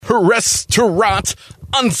Restaurant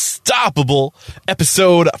Unstoppable,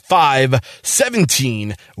 episode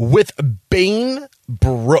 517 with Bane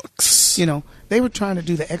Brooks. You know, they were trying to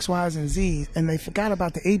do the X, Y's, and Z's, and they forgot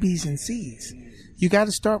about the A, B's, and C's. You got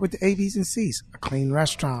to start with the A, B's, and C's. A clean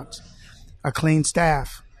restaurant, a clean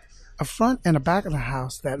staff, a front and a back of the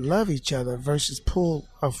house that love each other versus pull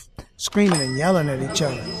of screaming and yelling at each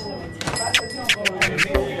other.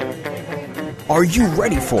 Are you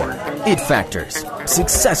ready for it factors,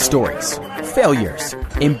 success stories, failures,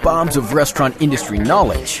 and bombs of restaurant industry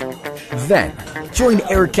knowledge? Then, join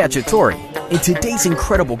Eric Cacciatore and today's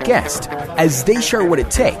incredible guest as they share what it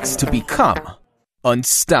takes to become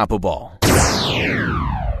unstoppable.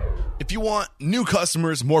 If you want new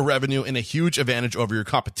customers, more revenue, and a huge advantage over your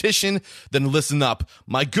competition, then listen up.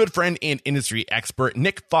 My good friend and industry expert,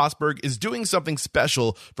 Nick Fosberg, is doing something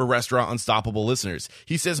special for Restaurant Unstoppable listeners.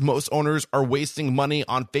 He says most owners are wasting money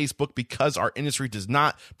on Facebook because our industry does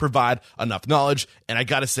not provide enough knowledge, and I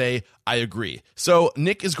gotta say, I agree. So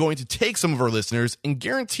Nick is going to take some of our listeners and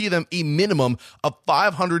guarantee them a minimum of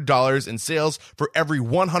 $500 in sales for every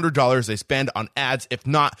 $100 they spend on ads. If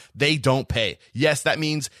not, they don't pay. Yes, that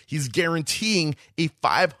means he's guaranteeing a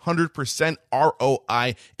 500%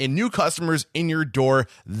 ROI in new customers in your door.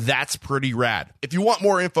 That's pretty rad. If you want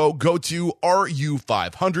more info, go to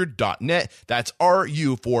ru500.net. That's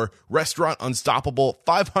RU for Restaurant Unstoppable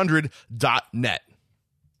 500.net.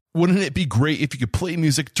 Wouldn't it be great if you could play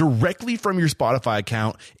music directly from your Spotify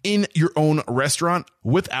account in your own restaurant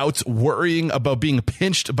without worrying about being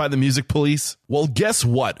pinched by the music police? Well, guess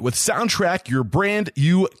what? With Soundtrack Your Brand,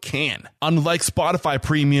 you can. Unlike Spotify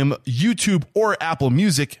Premium, YouTube, or Apple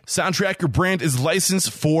Music, Soundtrack Your Brand is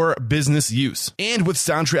licensed for business use. And with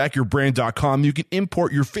SoundtrackYourBrand.com, you can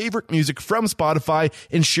import your favorite music from Spotify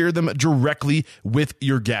and share them directly with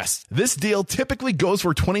your guests. This deal typically goes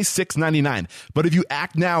for $26.99, but if you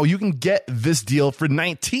act now, you can get this deal for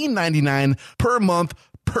 $19.99 per month,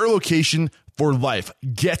 per location, for life.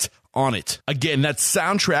 Get on it. Again, that's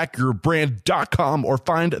soundtrackyourbrand.com or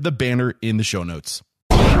find the banner in the show notes.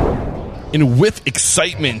 And with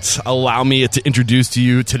excitement, allow me to introduce to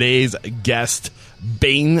you today's guest,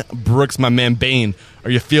 Bane Brooks. My man Bane,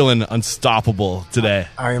 are you feeling unstoppable today?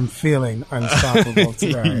 I am feeling unstoppable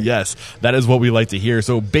today. Yes, that is what we like to hear.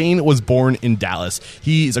 So Bane was born in Dallas.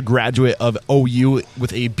 He's a graduate of OU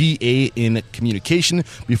with a BA in communication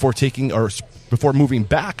before moving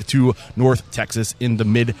back to North Texas in the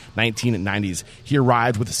mid-1990s. He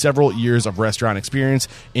arrived with several years of restaurant experience,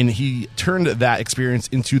 and he turned that experience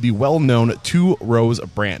into the well-known Two Rows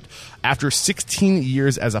brand. After 16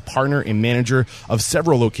 years as a partner and manager of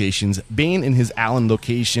several locations, Bane and his Allen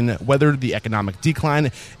location weathered the economic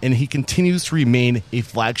decline, and he continues to remain a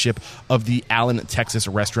flagship of the Allen, Texas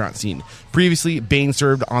restaurant scene. Previously, Bane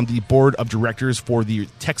served on the board of directors for the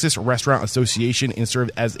Texas Restaurant Association and served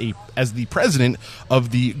as the president of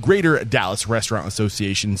the Greater Dallas Restaurant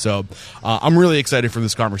Association. So I'm really excited for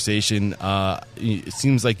this conversation. It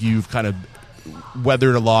seems like you've kind of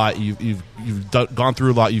weathered a lot. You've gone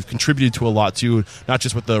through a lot. You've contributed to a lot too, not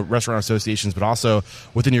just with the restaurant associations, but also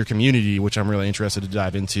within your community, which I'm really interested to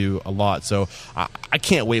dive into a lot. So I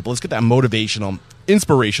can't wait. But let's get that motivational,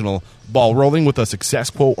 inspirational ball rolling with a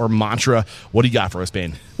success quote or mantra. What do you got for us,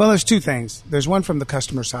 Bane? Well, there's two things. There's one from the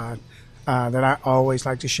customer side that I always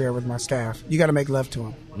like to share with my staff. You got to make love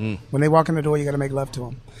to them. When they walk in the door, you got to make love to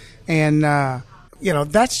them. And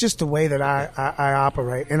that's just the way that I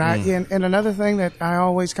operate. And and another thing that I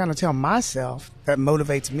always kind of tell myself that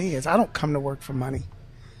motivates me is I don't come to work for money.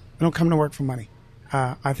 I don't come to work for money.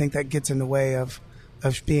 I think that gets in the way of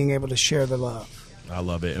being able to share the love. I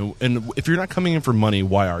love it. And if you're not coming in for money,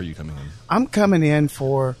 why are you coming in? I'm coming in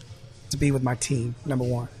to be with my team, number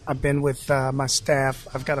one. I've been with my staff.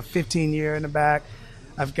 I've got a 15-year in the back.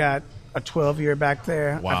 I've got a 12-year back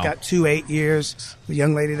there. Wow. I've got 2 8-years. The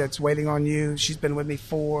young lady that's waiting on you, she's been with me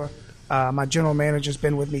 4. My general manager's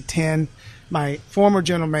been with me 10. My former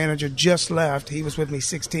general manager just left. He was with me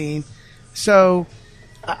 16. So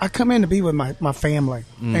I come in to be with my family.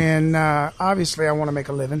 And obviously I want to make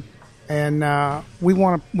a living. And we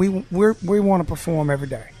want to perform every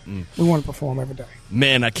day. We want to perform every day.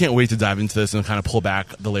 Man, I can't wait to dive into this and kind of pull back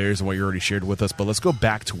the layers of what you already shared with us. But let's go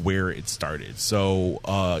back to where it started.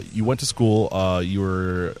 So you went to school. You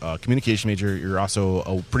were a communication major. You're also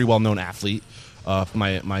a pretty well-known athlete.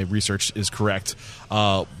 My research is correct.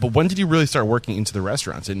 But when did you really start working into the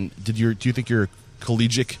restaurants? And do you think your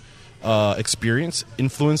collegiate experience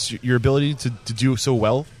influenced your ability to do so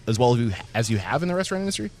well as you have in the restaurant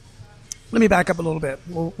industry? Let me back up a little bit.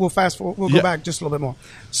 We'll fast forward. We'll go back just a little bit more.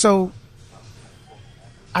 So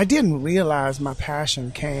I didn't realize my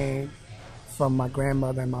passion came from my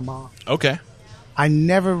grandmother and my mom. Okay. I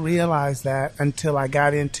never realized that until I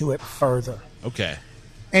got into it further. Okay.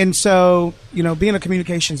 And so, being a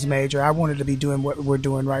communications major, I wanted to be doing what we're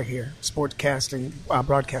doing right here, sportscasting,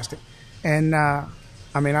 broadcasting. And,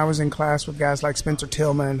 I was in class with guys like Spencer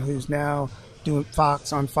Tillman, who's now doing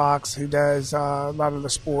Fox, who does a lot of the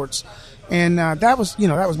sports. And that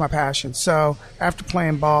was my passion. So after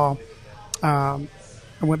playing ball, I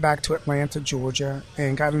went back to Atlanta, Georgia,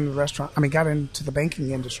 and got into the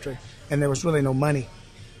banking industry. And there was really no money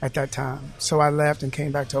at that time. So I left and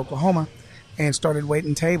came back to Oklahoma and started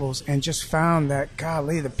waiting tables and just found that,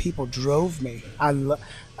 golly, the people drove me. I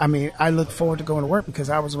look forward to going to work because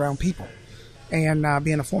I was around people. And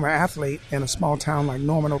being a former athlete in a small town like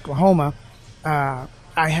Norman, Oklahoma, I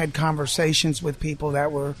had conversations with people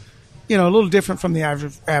that were, a little different from the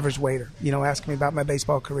average waiter, asking me about my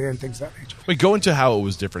baseball career and things of that nature. Wait, go into how it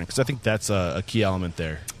was different, because I think that's a key element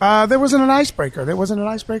there. There wasn't an icebreaker. There wasn't an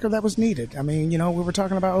icebreaker that was needed. We were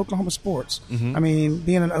talking about Oklahoma sports. Mm-hmm.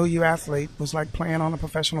 Being an OU athlete was like playing on a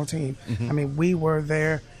professional team. Mm-hmm. We were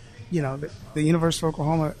there. The University of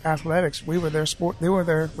Oklahoma Athletics, we were their sport. We were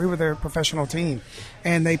their professional team,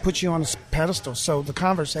 and they put you on a pedestal. So the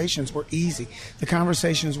conversations were easy. The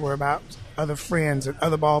conversations were about other friends and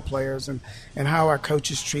other ball players, and how our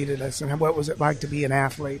coaches treated us, and what was it like to be an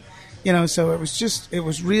athlete. So it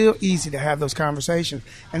was real easy to have those conversations.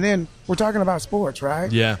 And then we're talking about sports, right?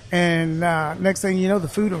 Yeah. And next thing you know, the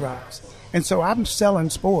food arrives, and so I'm selling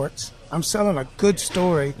sports. I'm selling a good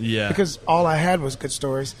story. Yeah. Because all I had was good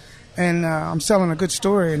stories. And I'm selling a good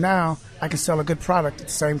story, and now I can sell a good product at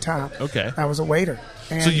the same time. Okay. I was a waiter.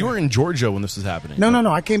 And So you were in Georgia when this was happening? No.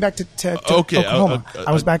 I came back to Oklahoma.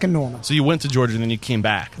 I was back in Norman. So you went to Georgia and then you came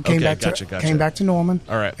back. Gotcha. Came back to Norman.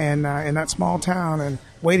 All right. And in that small town, and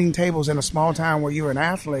waiting tables in a small town where you were an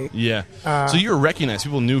athlete. Yeah. So you were recognized.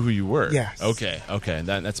 People knew who you were. Yes. Okay.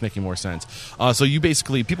 That's making more sense. So you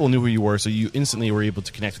basically, people knew who you were, so you instantly were able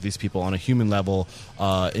to connect with these people on a human level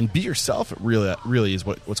and be yourself. Really is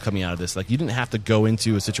what's coming out of this. Like, you didn't have to go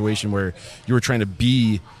into a situation where you were trying to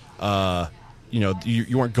be,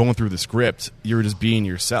 you weren't going through the script. You were just being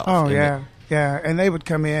yourself. Oh, yeah. Yeah, and they would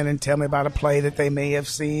come in and tell me about a play that they may have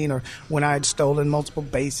seen, or when I had stolen multiple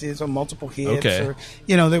bases or multiple hits. Okay.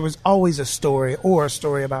 Or, there was always a story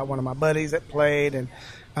about one of my buddies that played, and,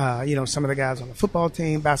 some of the guys on the football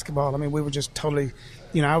team, basketball. We were just totally,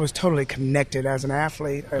 I was totally connected as an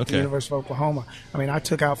athlete at the University of Oklahoma. I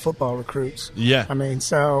took out football recruits. Yeah.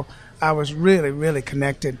 So I was really, really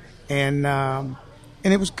connected, and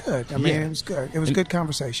it was good. It was good. It was good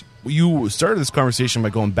conversation. You started this conversation by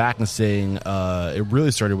going back and saying it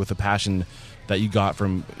really started with a passion that you got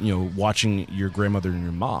from watching your grandmother and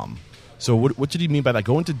your mom. So what did you mean by that?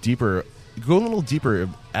 Go a little deeper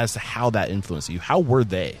as to how that influenced you. How were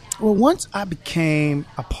they? Well, once I became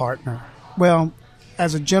a partner,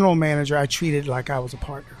 as a general manager, I treated like I was a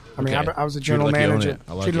partner. I was a general manager.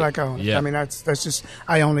 Treated like I owned it. Yeah. That's just,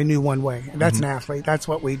 I only knew one way. And that's an athlete. That's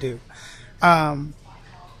what we do.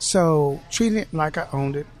 So treating it like I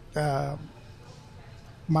owned it.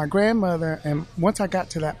 My grandmother, and once I got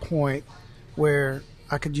to that point where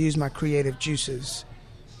I could use my creative juices,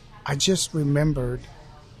 I just remembered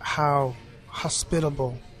how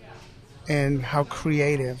hospitable and how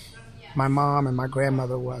creative my mom and my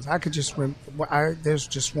grandmother was. I could just there's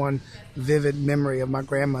just one vivid memory of my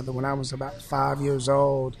grandmother when I was about 5 years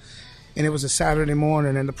old. And it was a Saturday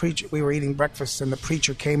morning, and we were eating breakfast, and the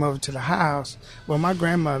preacher came over to the house. Well, my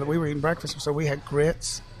grandmother, we were eating breakfast, so we had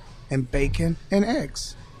grits and bacon and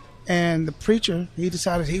eggs. And the preacher, he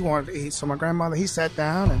decided he wanted to eat. So my grandmother, he sat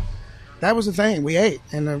down, and that was the thing. We ate.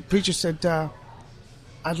 And the preacher said,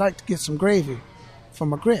 I'd like to get some gravy for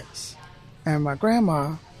my grits. And my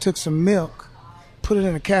grandma took some milk, put it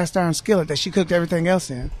in a cast iron skillet that she cooked everything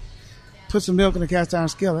else in, put some milk in a cast iron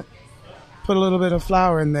skillet, put a little bit of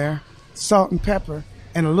flour in there, salt and pepper,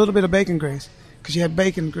 and a little bit of bacon grease, because she had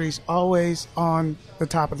bacon grease always on the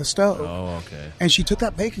top of the stove. Oh, okay. And she took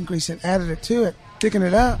that bacon grease and added it to it, thickened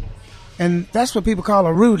it up, and that's what people call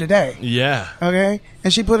a roux today. Yeah. Okay?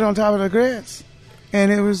 And she put it on top of the grits,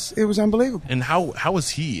 and it was unbelievable. And how was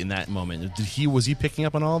he in that moment? Was he picking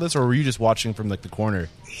up on all this, or were you just watching from like the corner?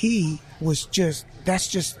 He was that's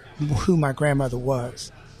just who my grandmother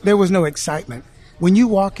was. There was no excitement. When you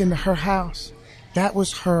walk into her house, that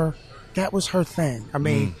was her thing.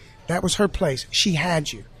 That was her place. She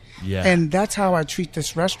had you. Yeah. And that's how I treat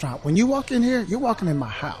this restaurant. When you walk in here, you're walking in my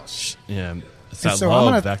house. Yeah. It's that so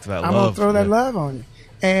love, back to that love. I'm going to throw that love on you.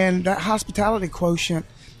 And that hospitality quotient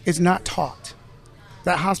is not taught.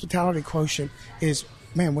 That hospitality quotient is,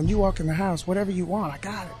 man, when you walk in the house, whatever you want, I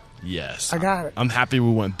got it. Yes. I got it. I'm happy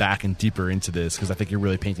we went back and deeper into this because I think you're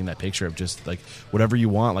really painting that picture of just like whatever you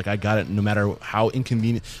want. Like I got it no matter how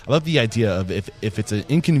inconvenient. I love the idea of if it's an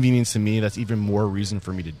inconvenience to me, that's even more reason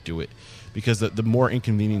for me to do it. Because the more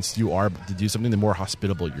inconvenienced you are to do something, the more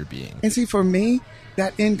hospitable you're being. And see, for me,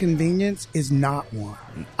 that inconvenience is not one.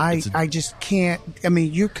 I just can't. I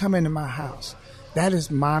mean, you come into my house. That is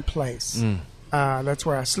my place. That's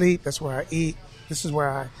where I sleep. That's where I eat. This is where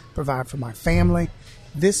I provide for my family.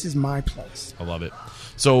 This is my place. I love it.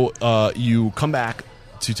 So you come back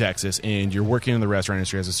to Texas and you're working in the restaurant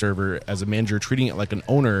industry as a server, as a manager, treating it like an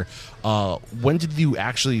owner. When did you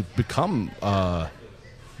actually become?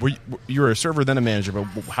 You were a server, then a manager, but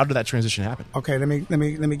how did that transition happen? Okay, let me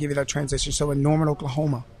give you that transition. So in Norman,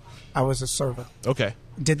 Oklahoma, I was a server. Okay.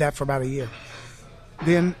 Did that for about a year.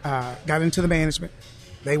 Then got into the management.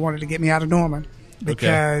 They wanted to get me out of Norman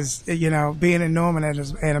because being in Norman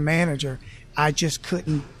and a manager, I just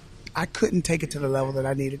couldn't take it to the level that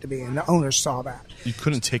I needed to be, and the owners saw that. You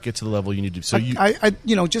couldn't take it to the level you needed to. So I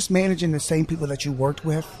just managing the same people that you worked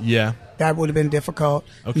with. Yeah. That would have been difficult.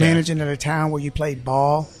 Okay. Managing in a town where you played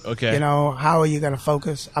ball. Okay. How are you going to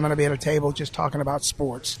focus? I'm going to be at a table just talking about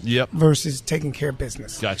sports. Yep. Versus taking care of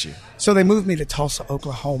business. Got you. So they moved me to Tulsa,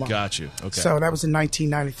 Oklahoma. Got you. Okay. So that was in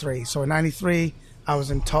 1993. So in 93, I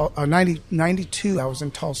was in 92, I was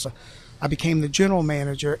in Tulsa. I became the general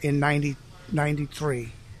manager in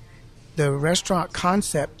 93. The restaurant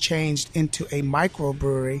concept changed into a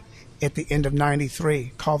microbrewery at the end of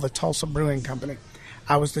 93 called the Tulsa Brewing Company.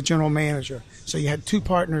 I was the general manager. So you had two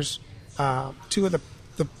partners, two of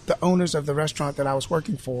the owners of the restaurant that I was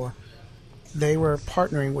working for. They were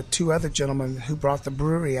partnering with two other gentlemen who brought the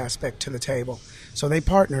brewery aspect to the table. So they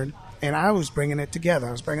partnered, and I was bringing it together.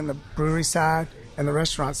 I was bringing the brewery side and the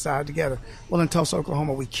restaurant side together. Well, in Tulsa,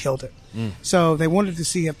 Oklahoma, we killed it. So they wanted to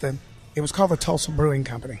see if it was called the Tulsa Brewing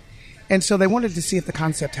Company. And so they wanted to see if the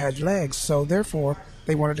concept had legs. So therefore,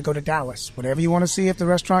 they wanted to go to Dallas. Whatever you want to see if the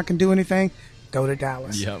restaurant can do anything, go to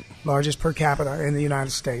Dallas. Yep. Largest per capita in the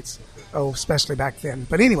United States. Oh, especially back then.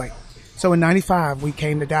 But anyway, so in 95, we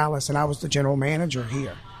came to Dallas, and I was the general manager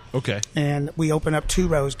here. Okay. And we opened up 2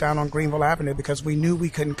 rows down on Greenville Avenue because we knew we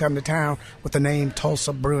couldn't come to town with the name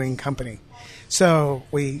Tulsa Brewing Company. So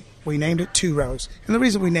we named it 2 Rows. And the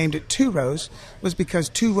reason we named it 2 Rows was because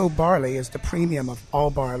 2-row barley is the premium of all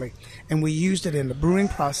barley. And we used it in the brewing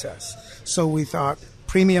process. So we thought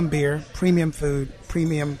premium beer, premium food,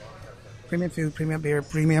 premium beer,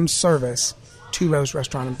 premium service, 2 Rows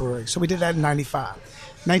Restaurant and Brewery. So we did that in 95.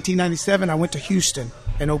 1997, I went to Houston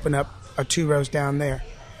and opened up a 2 Rows down there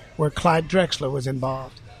where Clyde Drexler was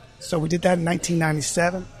involved. So we did that in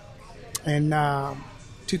 1997. And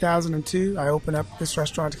 2002, I opened up this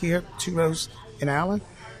restaurant here, 2 Rows in Allen.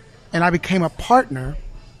 And I became a partner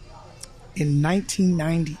in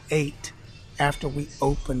 1998 after we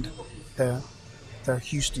opened the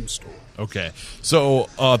Houston store. Okay. So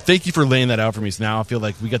thank you for laying that out for me. So now I feel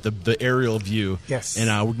like we got the aerial view. Yes.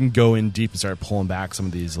 And we can go in deep and start pulling back some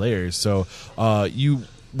of these layers. So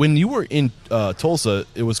when you were in Tulsa,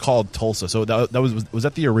 it was called Tulsa. So that was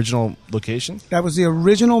that the original location? That was the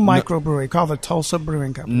original microbrewery called the Tulsa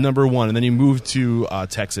Brewing Company. Number one. And then you moved to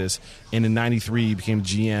Texas. And in 93, you became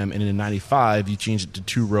GM. And in 95, you changed it to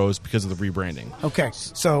 2 Rows because of the rebranding. Okay.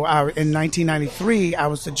 So in 1993, I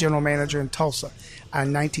was the general manager in Tulsa.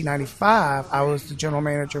 In 1995, I was the general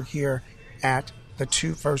manager here at the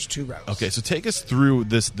first 2 Rows. Okay. So take us through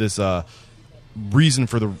this reason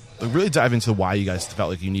for really dive into why you guys felt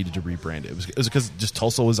like you needed to rebrand it. Was it because just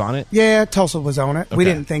Tulsa was on it? Yeah, Tulsa was on it. Okay. We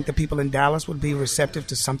didn't think the people in Dallas would be receptive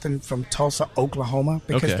to something from Tulsa, Oklahoma,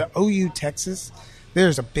 because the OU Texas,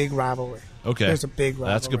 there's a big rivalry. Okay. There's a big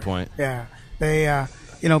rivalry. That's a good point. Yeah. They,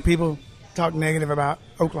 people talk negative about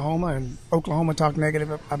Oklahoma, and Oklahoma talk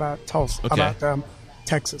negative about Tulsa, about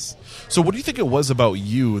Texas. So what do you think it was about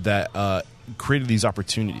you that created these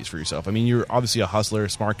opportunities for yourself? I mean, you're obviously a hustler, a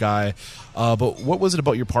smart guy, but what was it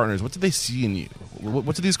about your partners? What did they see in you?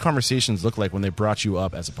 What did these conversations look like when they brought you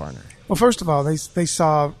up as a partner? Well, first of all, they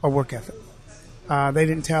saw a work ethic. They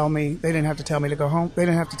didn't tell me. They didn't have to tell me to go home. They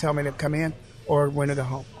didn't have to tell me to come in or when to go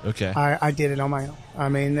home. Okay. I did it on my own. I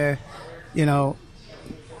mean,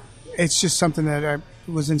 it's just something that I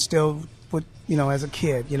was instilled with, as a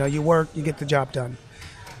kid. You work, you get the job done.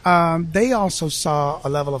 They also saw a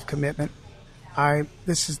level of commitment.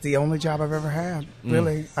 This is the only job I've ever had,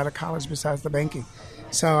 really, out of college besides the banking.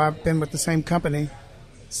 So I've been with the same company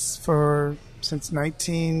since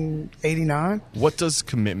 1989. What does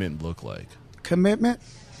commitment look like? Commitment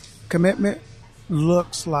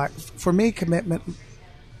looks like, for me, commitment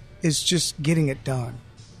is just getting it done.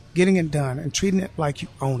 getting it done and treating it like you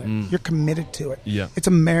own it. You're committed to it. Yeah. It's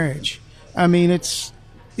a marriage. I mean,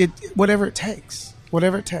 whatever it takes.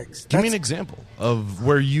 Whatever it takes. Give me an example of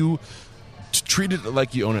where you treated it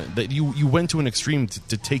like you own it, that you went to an extreme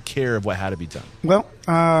to take care of what had to be done. Well,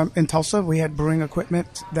 in Tulsa, we had brewing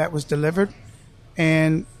equipment that was delivered,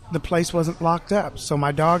 and the place wasn't locked up. So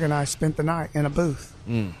my dog and I spent the night in a booth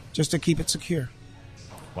just to keep it secure.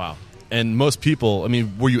 Wow. And most people, I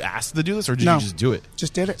mean, were you asked to do this, or did No, you just do it?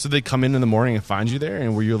 Just did it. So they come in the morning and find you there,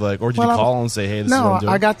 and were you like, or did you call and say, hey, this is what I'm doing?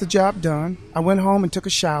 No, I got the job done. I went home and took a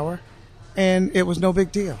shower, and it was no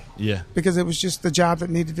big deal. Yeah. Because it was just the job that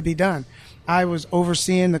needed to be done. I was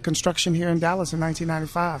overseeing the construction here in Dallas in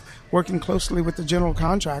 1995, working closely with the general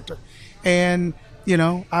contractor. And, you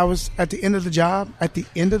know, I was at the end of the job,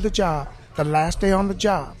 the last day on the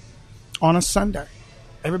job, on a Sunday.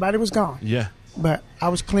 Everybody was gone. Yeah. But I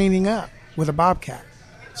was cleaning up with a bobcat.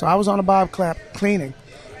 So I was on a bobcat cleaning.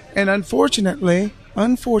 And unfortunately, I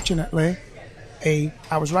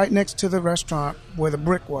was right next to the restaurant where the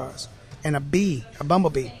brick was. And a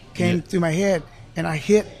bumblebee, came through my head. And I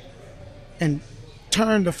hit and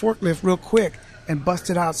turned the forklift real quick and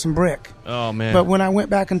busted out some brick. Oh, man. But when I went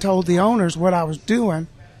back and told the owners what I was doing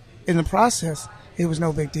in the process, it was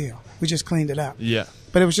no big deal. We just cleaned it up. Yeah.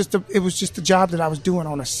 But it was just the job that I was doing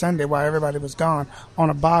on a Sunday while everybody was gone on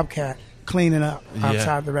a bobcat cleaning up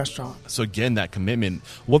outside the restaurant. So again, that commitment.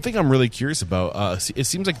 One thing I'm really curious about, it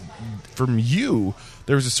seems like from you,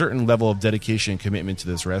 there was a certain level of dedication and commitment to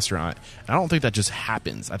this restaurant. And I don't think that just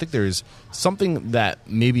happens. I think there's something that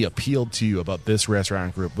maybe appealed to you about this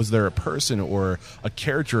restaurant group. Was there a person or a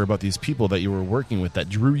character about these people that you were working with that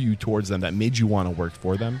drew you towards them, that made you want to work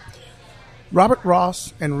for them? Robert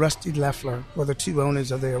Ross and Rusty Leffler were the two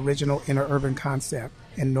owners of the original Inner Urban Concept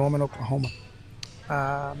in Norman, Oklahoma.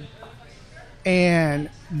 And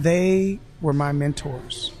they were my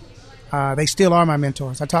mentors. They still are my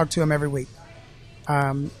mentors. I talk to them every week.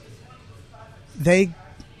 They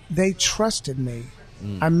trusted me.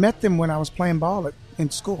 I met them when I was playing ball in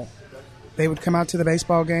school. They would come out to the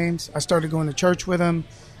baseball games. I started going to church with them.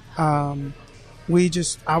 I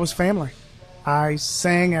was family. I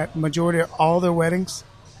sang at majority of all their weddings.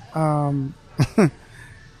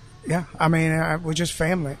 Yeah, I mean, we're just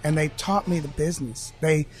family, and they taught me the business.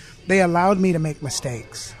 They allowed me to make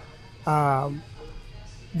mistakes.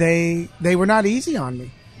 They were not easy on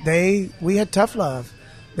me. We had tough love.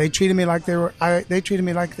 They treated me like they treated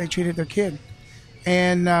me like they treated their kid,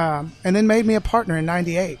 and then made me a partner in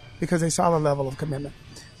 '98 because they saw the level of commitment.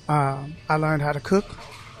 I learned how to cook.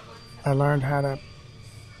 I learned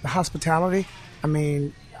the hospitality. I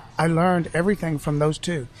mean, I learned everything from those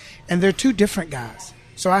two, and they're two different guys.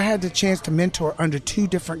 So I had the chance to mentor under two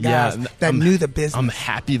different guys that knew the business. I'm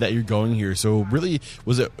happy that you're going here. So really,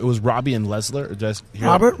 it was Robbie and Lesler? Or did I hear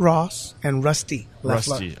Robert Ross and Rusty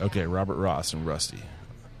Leffler. Rusty. Okay, Robert Ross and Rusty.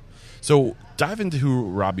 So dive into who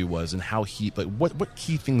Robbie was and how what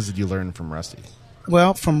key things did you learn from Rusty?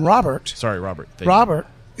 Well, from Robert. Sorry, Robert. Robert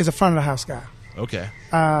is a front of the house guy. Okay.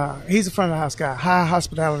 He's a front of the house guy. High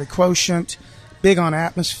hospitality quotient, big on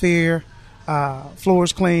atmosphere.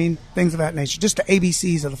 Floors clean, things of that nature. Just the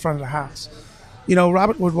ABCs of the front of the house. You know,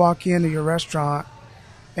 Robert would walk into your restaurant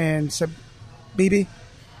and say, BB,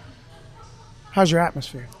 how's your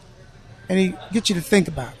atmosphere? And he get you to think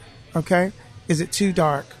about it, okay? Is it too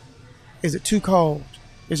dark? Is it too cold?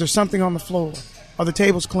 Is there something on the floor? Are the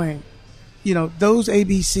tables clean? You know, those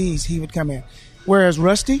ABCs he would come in. Whereas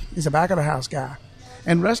Rusty is a back of the house guy.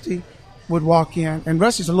 And Rusty would walk in, and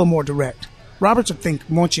Rusty's a little more direct. Robert's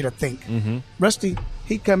wants you to think. Mm-hmm. Rusty,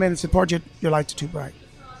 he'd come in and say, Pard, your lights are too bright.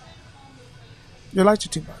 Your lights are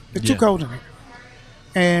too bright. They're too cold in here.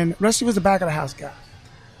 And Rusty was the back of the house guy.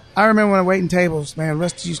 I remember when I waiting tables, man,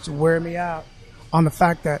 Rusty used to wear me out on the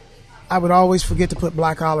fact that I would always forget to put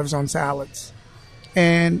black olives on salads.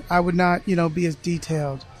 And I would not, be as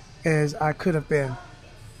detailed as I could have been.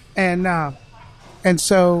 And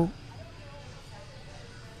so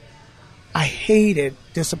I hated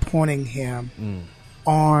disappointing him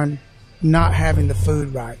on not having the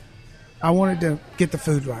food right. I wanted to get the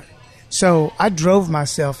food right. So I drove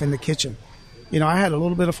myself in the kitchen. I had a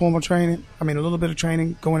little bit of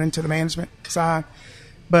training going into the management side,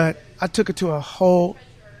 but I took it to a whole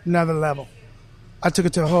nother level.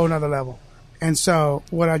 And so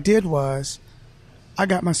what I did was I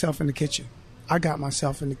got myself in the kitchen.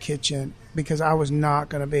 Because I was not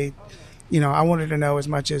going to be, I wanted to know as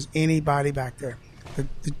much as anybody back there.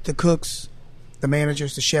 The cooks, the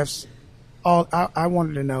managers, the chefs, I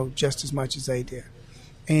wanted to know just as much as they did.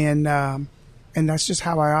 And that's just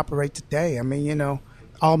how I operate today. I mean,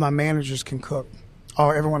 all my managers can cook,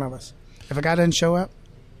 every one of us. If a guy doesn't show up,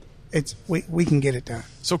 we can get it done.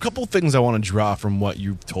 So a couple things I want to draw from what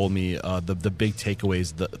you've told me, the big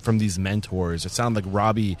takeaways from these mentors. It sounded like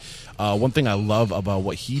Robbie, one thing I love about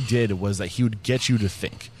what he did was that he would get you to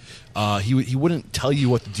think. He wouldn't tell you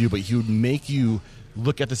what to do, but he would make you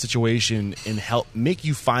look at the situation and help make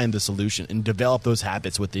you find the solution and develop those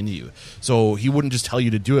habits within you. So he wouldn't just tell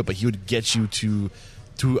you to do it, but he would get you to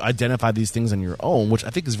identify these things on your own, which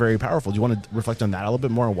I think is very powerful. Do you want to reflect on that a little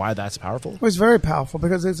bit more and why that's powerful? Well, it's very powerful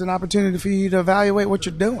because it's an opportunity for you to evaluate what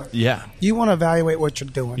you're doing. Yeah. You want to evaluate what you're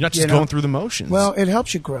doing. You're not just going through the motions. Well, it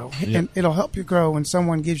helps you grow. And it'll help you grow when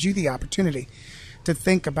someone gives you the opportunity to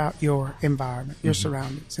think about your environment, your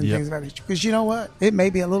surroundings, and things like that. Because you know what? It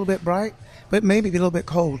may be a little bit bright, but it may be a little bit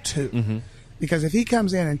cold too. Because if he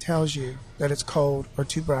comes in and tells you that it's cold or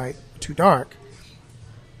too bright, or too dark,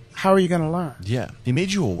 how are you going to learn? Yeah, he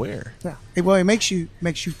made you aware. Yeah. Well, it makes you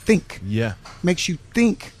think. Yeah, makes you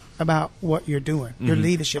think about what you're doing, your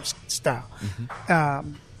leadership style.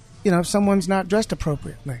 If someone's not dressed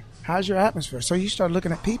appropriately, how's your atmosphere? So you start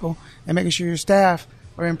looking at people and making sure your staff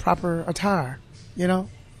are in proper attire.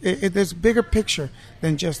 There's a bigger picture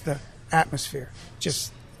than just the atmosphere.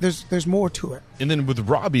 Just there's more to it. And then with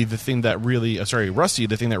Robbie, the thing that really, Rusty,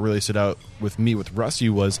 the thing that really stood out with me with Rusty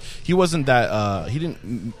was he wasn't that,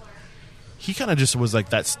 he kind of just was like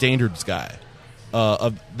that standards guy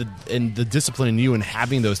and the discipline in you and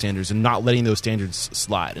having those standards and not letting those standards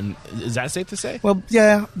slide. And is that safe to say? Well,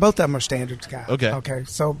 yeah, both of them are standards guys. Okay.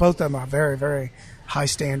 So both of them are very, very high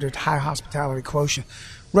standard, high hospitality quotient.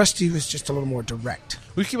 Rusty was just a little more direct.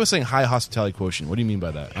 We keep on saying high hospitality quotient. What do you mean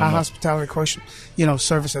by that? High hospitality quotient,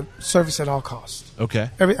 service at all costs. Okay.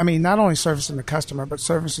 Not only servicing the customer, but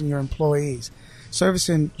servicing your employees,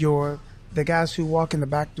 servicing the guys who walk in the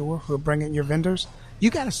back door, who are bringing your vendors. You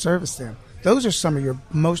got to service them. Those are some of your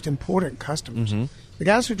most important customers. The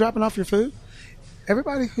guys who are dropping off your food,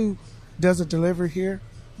 everybody who does a delivery here,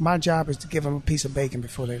 my job is to give them a piece of bacon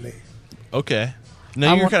before they leave. Okay.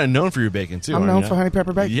 Now, you're kind of known for your bacon, too. I'm known for honey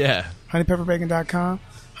pepper bacon. Yeah. Honeypepperbacon.com.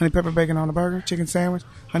 Honey pepper bacon on the burger, chicken sandwich,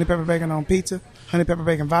 honey pepper bacon on pizza, honey pepper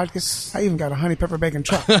bacon vodka. I even got a honey pepper bacon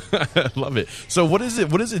truck. Love it. So what does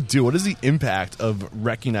it do? What is the impact of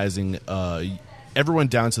recognizing everyone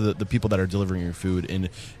down to the people that are delivering your food and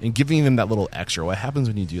giving them that little extra? What happens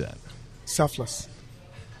when you do that? Selfless.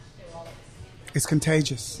 It's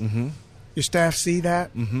contagious. Your staff see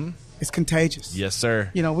that. It's contagious. Yes, sir.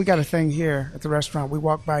 We got a thing here at the restaurant. We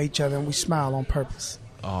walk by each other and we smile on purpose.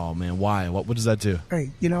 Oh man, why? What does that do?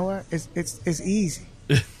 Hey, you know what? It's easy.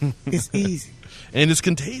 It's easy. And it's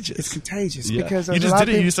contagious. It's contagious because you just did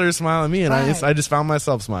it. You started smiling at me, and I just found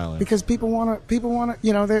myself smiling because people want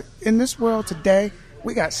to. In this world today,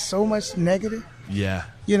 we got so much negative. Yeah.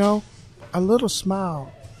 A little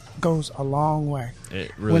smile goes a long way.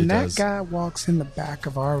 It really when does. That guy walks in the back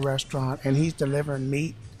of our restaurant and he's delivering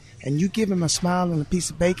meat, and you give him a smile and a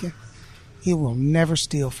piece of bacon, he will never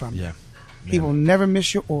steal from you. Yeah. He will never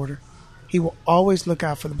miss your order. He will always look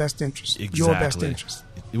out for the best interest, your best interest.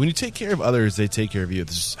 When you take care of others, they take care of you.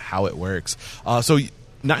 This is how it works. So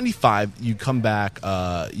 95, you come back.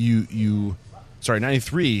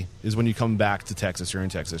 93 is when you come back to Texas. You're in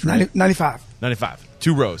Texas, right? 95.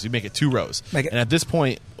 2 rows. You make it 2 rows. Make it. And at this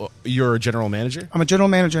point, you're a general manager? I'm a general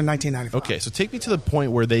manager in 1995. Okay, so take me to the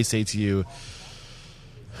point where they say to you,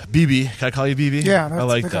 BB, can I call you BB? Yeah, I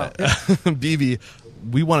like that. Yeah. BB,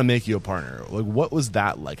 we want to make you a partner. Like, what was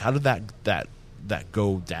that like? How did that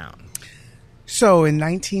go down? So in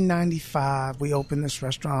 1995, we opened this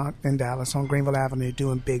restaurant in Dallas on Greenville Avenue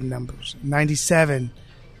doing big numbers. 97,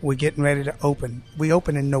 we're getting ready to open. We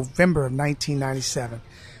opened in November of 1997.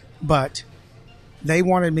 But they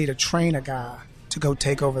wanted me to train a guy to go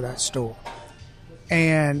take over that store.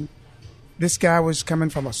 And this guy was coming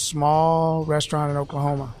from a small restaurant in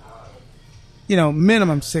Oklahoma.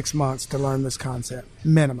 Minimum 6 months to learn this concept.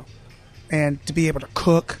 Minimum. And to be able to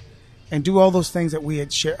cook and do all those things that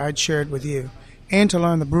I'd shared with you. And to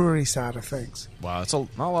learn the brewery side of things. Wow, it's not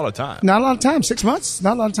a lot of time. Not a lot of time. 6 months,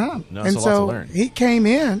 not a lot of time. No, it's a lot to learn. He came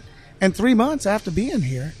in, and 3 months after being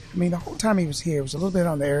here, the whole time he was here, it was a little bit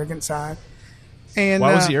on the arrogant side. And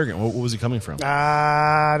why was he arrogant? What was he coming from?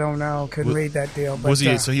 I don't know. Couldn't read that deal. But,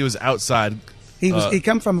 so he was outside. He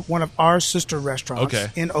come from one of our sister restaurants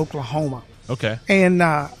in Oklahoma. Okay. And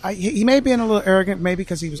he may have been a little arrogant, maybe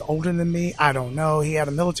because he was older than me. I don't know. He had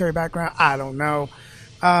a military background. I don't know.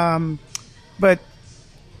 But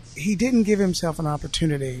he didn't give himself an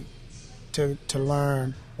opportunity to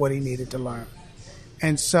learn what he needed to learn.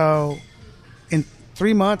 And so in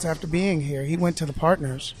 3 months after being here, he went to the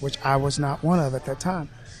partners, which I was not one of at that time,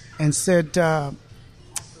 and said,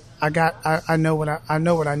 I know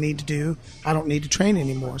what I need to do. I don't need to train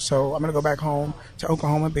anymore. So I'm going to go back home to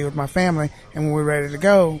Oklahoma, be with my family, and when we're ready to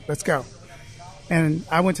go, let's go. And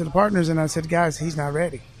I went to the partners and I said, guys, he's not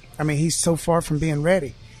ready. I mean, he's so far from being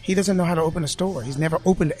ready. He doesn't know how to open a store. He's never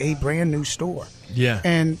opened a brand new store. Yeah.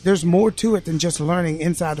 And there's more to it than just learning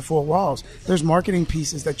inside the four walls. There's marketing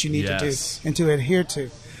pieces that you need to do and to adhere to.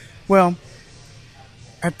 Well,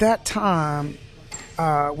 at that time,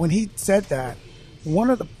 when he said that, one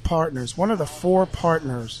of the four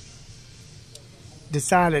partners,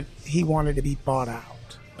 decided he wanted to be bought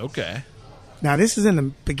out. Okay. Now, this is in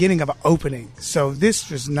the beginning of an opening, so this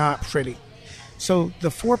was not pretty. So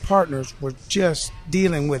the four partners were just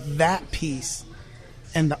dealing with that piece,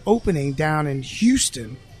 and the opening down in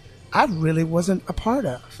Houston, I really wasn't a part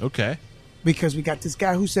of. Okay. Because we got this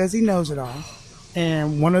guy who says he knows it all,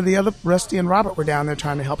 and one of the other, Rusty and Robert, were down there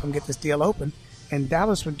trying to help him get this deal open, and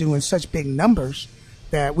Dallas were doing such big numbers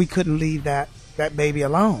that we couldn't leave that baby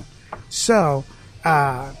alone. So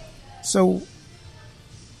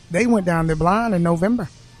they went down there blind in November.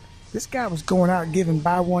 This guy was going out giving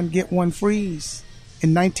buy one, get one frees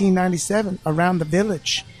in 1997 around the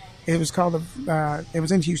village. It was called, it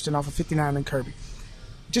was in Houston off of 59 and Kirby.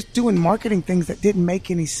 Just doing marketing things that didn't make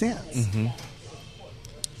any sense. Mm-hmm.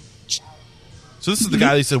 So this is the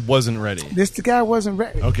guy they said wasn't ready. The guy wasn't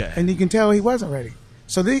ready. Okay. And you can tell he wasn't ready.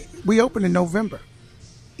 So we opened in November.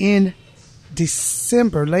 In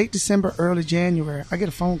December, late December, early January, I get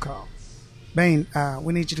a phone call. Bain,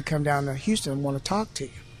 we need you to come down to Houston and want to talk to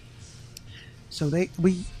you. So I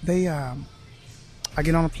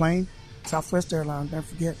get on a plane, Southwest Airlines, never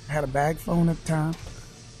forget, I had a bag phone at the time.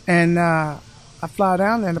 And I fly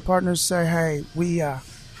down there and the partners say, hey, we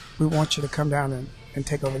want you to come down and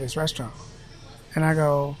take over this restaurant. And I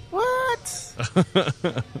go, what?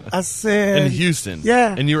 I said. In Houston?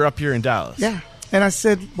 Yeah. And you were up here in Dallas? Yeah. And I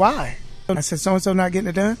said, why? I said, so-and-so not getting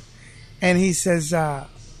it done? And he says,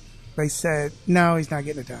 they said, no, he's not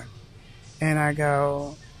getting it done. And I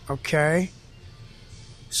go, okay.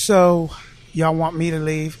 So y'all want me to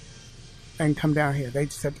leave and come down here? They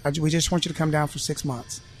said, we just want you to come down for 6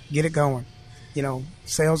 months. Get it going. You know,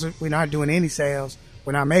 sales, we're not doing any sales.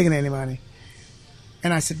 We're not making any money.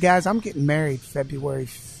 And I said, guys, I'm getting married February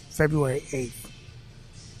 8th.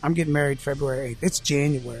 I'm getting married February 8th. It's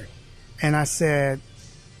January. And I said,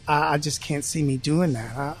 I just can't see me doing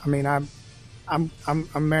that. I mean, I'm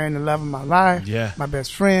marrying the love of my life, my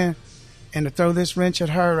best friend, and to throw this wrench at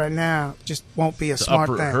her right now just won't be a smart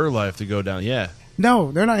thing. Her life to go down, yeah.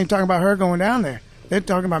 No, they're not even talking about her going down there. They're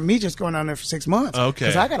talking about me just going down there for 6 months. Okay.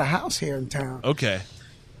 Because I got a house here in town. Okay.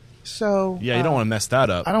 So yeah, you don't want to mess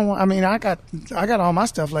that up. I don't want. I mean, I got all my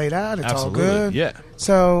stuff laid out. It's Absolutely. all good. Yeah.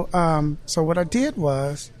 So so what I did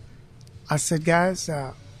was, I said, guys,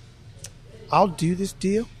 I'll do this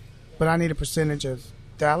deal, but I need a percentage of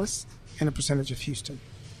Dallas and a percentage of Houston.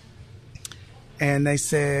 And they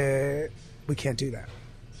said, we can't do that.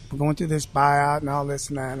 We're going through this buyout and all this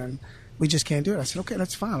and that, and we just can't do it. I said, okay,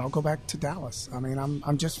 that's fine. I'll go back to Dallas. I mean,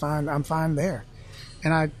 I'm just fine. I'm fine there.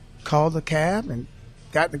 And I called the cab and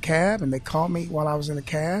got in the cab, and they called me while I was in the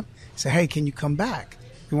cab. Said, hey, can you come back?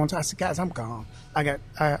 You want to? I said, guys, I'm gone. I got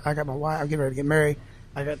my wife. I'm getting ready to get married.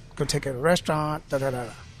 I got to go take her to a restaurant. Da da da.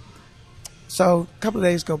 So a couple of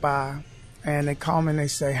days go by, and they call me and they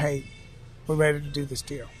say, hey, we're ready to do this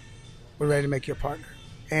deal. We're ready to make you a partner.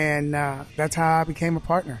 And that's how I became a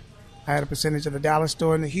partner. I had a percentage of the Dallas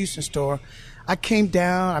store and the Houston store. I came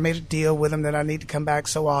down. I made a deal with them that I need to come back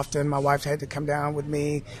so often. My wife had to come down with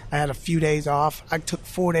me. I had a few days off. I took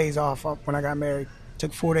 4 days off when I got married.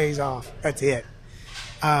 Took 4 days off. That's it.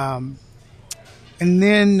 And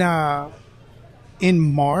then in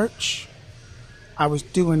March, I was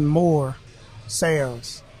doing more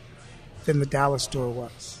sales than the Dallas store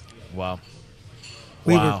was. Wow.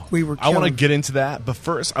 We were I want to killing. get into that, but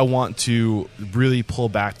first I want to really pull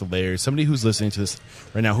back the layers. Somebody who's listening to this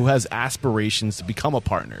right now who has aspirations to become a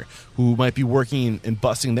partner, who might be working and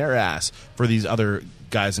busting their ass for these other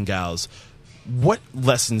guys and gals. What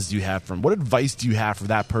lessons do you have from? What advice do you have for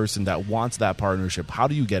that person that wants that partnership? How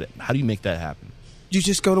do you get it? How do you make that happen? You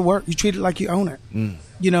just go to work. You treat it like you own it.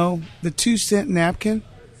 You know, the 2-cent napkin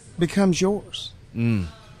becomes yours. And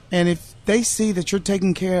if they see that you're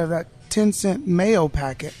taking care of that 10-cent mayo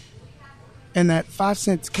packet and that 5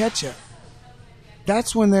 cents ketchup,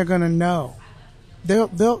 that's when they're going to know. They'll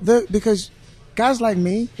because guys like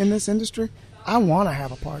me in this industry, I want to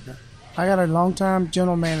have a partner. I got a long-time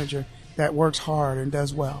general manager that works hard and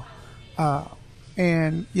does well,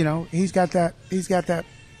 and you know he's got that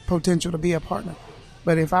potential to be a partner.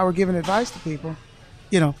 But if I were giving advice to people,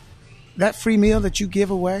 you know, that free meal that you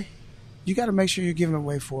give away, you got to make sure you're giving it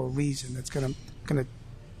away for a reason that's gonna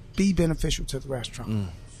be beneficial to the restaurant.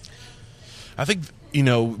 I think,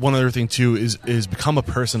 one other thing too is become a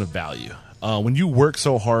person of value. When you work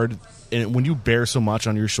so hard and when you bear so much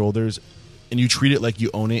on your shoulders and you treat it like you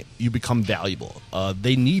own it, you become valuable.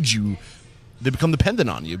 They need you. They become dependent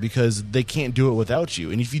on you because they can't do it without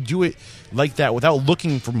you. And if you do it like that without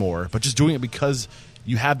looking for more, but just doing it because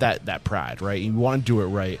you have that pride, right? You want to do it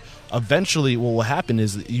right. Eventually, what will happen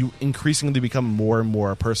is that you increasingly become more and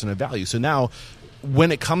more a person of value. So now,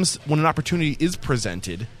 when an opportunity is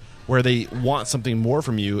presented where they want something more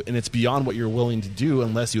from you and it's beyond what you're willing to do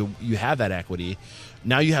unless you have that equity,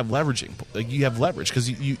 now you have leveraging. Like, you have leverage because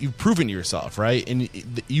you've proven yourself, right? And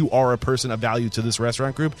you are a person of value to this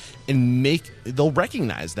restaurant group, and they'll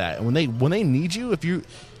recognize that. And when they need you, if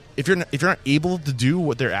you're not able to do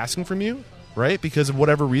what they're asking from you, right, because of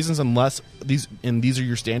whatever reasons, unless these are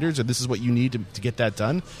your standards or this is what you need to get that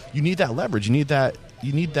done, you need that leverage. You need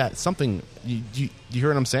that something. You hear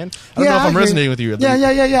what I'm saying? I don't know if I'm resonating with you.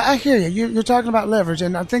 Yeah. I hear you. You're talking about leverage,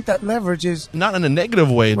 and I think that leverage is not in a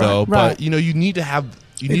negative way, though. Right. But you need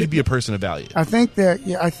to be a person of value. I think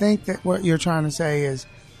that what you're trying to say is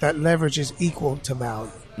that leverage is equal to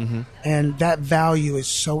value, and that value is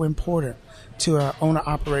so important to an owner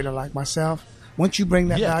operator like myself. Once you bring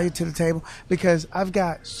that value to the table, because I've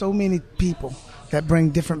got so many people that bring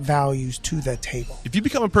different values to the table. If you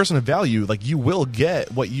become a person of value, like, you will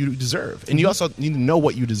get what you deserve. And you also need to know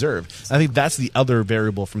what you deserve. I think that's the other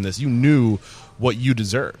variable from this. You knew what you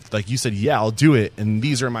deserved. Like, you said, yeah, I'll do it, and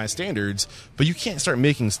these are my standards. But you can't start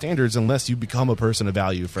making standards unless you become a person of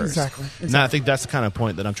value first. Exactly. And I think that's the kind of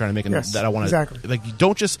point that I'm trying to make. Yes, that I want to, exactly. Like, you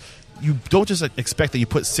don't just expect that you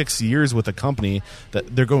put 6 years with a company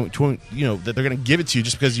that they're going to, that they're going to give it to you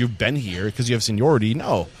just because you've been here, because you have seniority.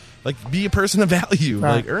 No. Like, be a person of value.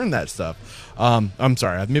 Right. Like, earn that stuff. I'm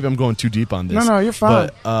sorry. Maybe I'm going too deep on this. No, you're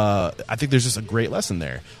fine. But I think there's just a great lesson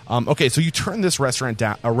there. Okay, so you turned this restaurant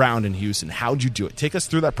around in Houston. How'd you do it? Take us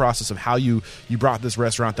through that process of how you brought this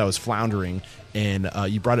restaurant that was floundering, and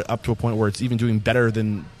you brought it up to a point where it's even doing better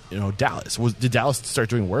than Dallas. Did Dallas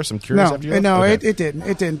start doing worse? I'm curious. It didn't.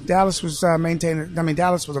 It didn't. Dallas was maintaining. I mean,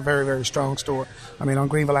 Dallas was a very, very strong store. I mean, on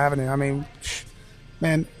Greenville Avenue. I mean,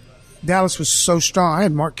 man, Dallas was so strong. I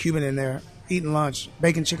had Mark Cuban in there eating lunch,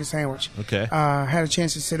 bacon chicken sandwich. Okay. Had a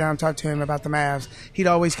chance to sit down and talk to him about the Mavs. He'd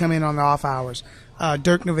always come in on the off hours.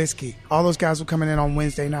 Dirk Nowitzki. All those guys were coming in on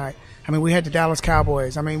Wednesday night. I mean, we had the Dallas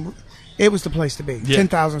Cowboys. I mean, it was the place to be. Yeah.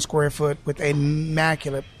 10,000 square foot with an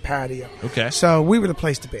immaculate patio. Okay. So we were the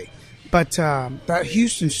place to be. But that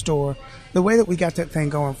Houston store, the way that we got that thing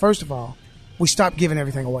going, first of all, we stopped giving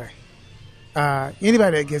everything away.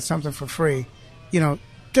 Anybody that gets something for free,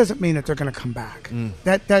 doesn't mean that they're going to come back.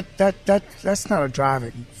 That's not a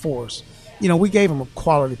driving force. We gave them a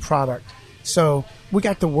quality product, so we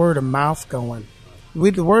got the word of mouth going.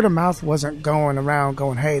 The word of mouth wasn't going around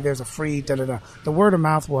going, hey, there's a free da-da-da. The word of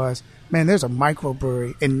mouth was, man, there's a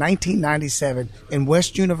microbrewery in 1997 in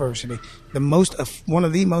West University, one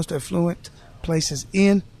of the most affluent places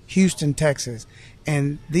in Houston, Texas.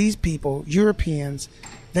 And these people, Europeans,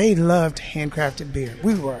 they loved handcrafted beer.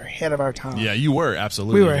 We were ahead of our time. Yeah, you were,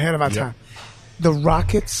 absolutely. We were ahead of our time. The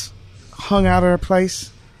Rockets hung out at our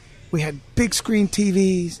place. We had big screen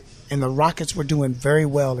TVs, and the Rockets were doing very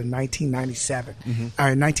well in 1997.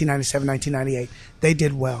 1997, 1998. They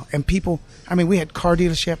did well. And people, I mean, we had car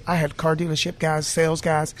dealership. I had car dealership guys, sales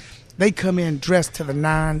guys. They come in dressed to the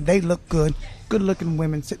nine. They look good. Good-looking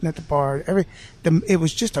women sitting at the bar. It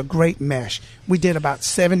was just a great mesh. We did about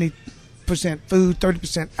 70% food,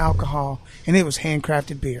 30% alcohol, and it was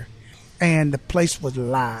handcrafted beer. And the place was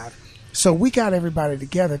live. So we got everybody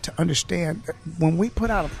together to understand that when we put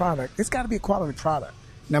out a product, it's got to be a quality product,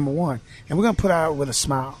 number one. And we're going to put it out with a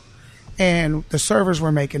smile. And the servers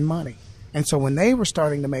were making money. And so when they were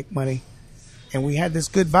starting to make money and we had this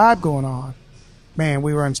good vibe going on, man,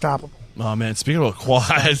 we were unstoppable. Oh, man, speaking of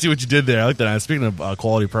quality, I see what you did there. I like that. Speaking of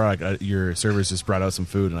quality product, your servers just brought out some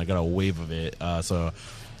food, and I got a wave of it. So,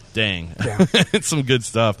 dang. Yeah. It's some good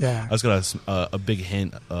stuff. Yeah. I just got a big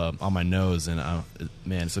hint on my nose, and,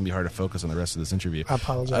 man, it's going to be hard to focus on the rest of this interview. I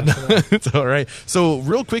apologize for that. It's all right. So,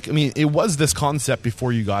 real quick, I mean, it was this concept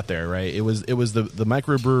before you got there, right? It was the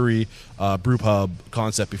microbrewery brew pub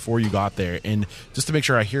concept before you got there. And just to make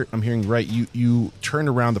sure I'm hearing right, you turned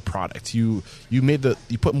around the product. You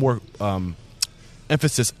put more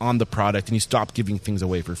emphasis on the product, and you stopped giving things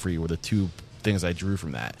away for free were the two things I drew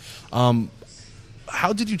from that.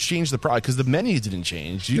 How did you change the product? Because the menu didn't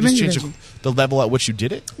change. You just changed the level at which you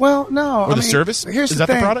did it? Well, no. Or the service? Is that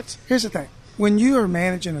the product? Here's the thing. When you are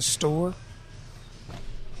managing a store,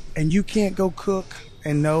 and you can't go cook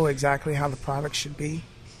and know exactly how the product should be,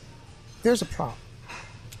 there's a problem.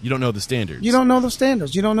 You don't know the standards. You don't know the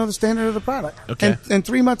standards. You don't know the standard of the product. Okay. And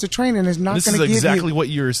 3 months of training is not going to give you... This is exactly what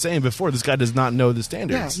you were saying before. This guy does not know the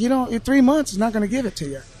standards. Yeah, in 3 months is not going to give it to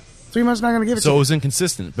you. 3 months is not going to give it to you. So it was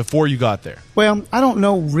inconsistent before you got there. Well, I don't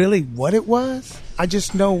know really what it was. I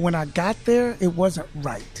just know when I got there, it wasn't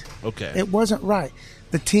right. Okay. It wasn't right.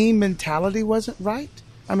 The team mentality wasn't right.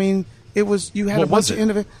 I mean, it was... You had What a bunch was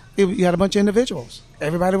of you had a bunch of individuals.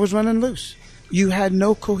 Everybody was running loose. You had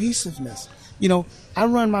no cohesiveness. You know, I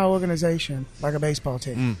run my organization like a baseball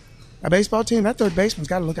team. A baseball team, that third baseman's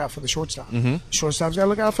got to look out for the shortstop. Shortstop's got to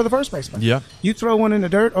look out for the first baseman. Yeah. You throw one in the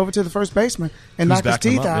dirt over to the first baseman and Who's knock his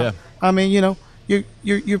backing him teeth up? out. Yeah. I mean, you know,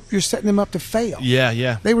 you're setting them up to fail.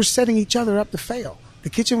 Yeah. They were setting each other up to fail. The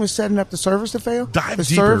kitchen was setting up the servers to fail. Dive the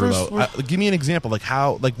deeper, servers though. Give me an example. Like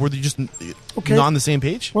how? Like were they just Okay. not on the same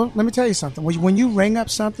page? Well, let me tell you something. When you ring up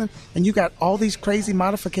something and you got all these crazy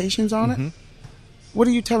modifications on it, what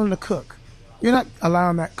are you telling the cook? You're not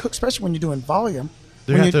allowing that cook, especially when you're doing volume.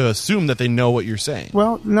 They have to assume that they know what you're saying.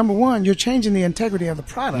 Well, number one, you're changing the integrity of the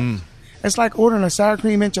product. It's like ordering a sour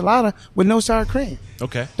cream enchilada with no sour cream.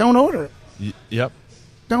 Okay. Don't order it. Yep.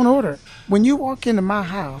 Don't order it. When you walk into my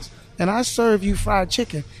house and I serve you fried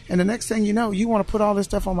chicken, and the next thing you know, you want to put all this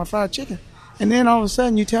stuff on my fried chicken, and then all of a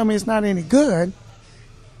sudden you tell me it's not any good,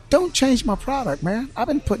 don't change my product, man. I've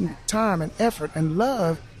been putting time and effort and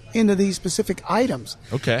love into these specific items.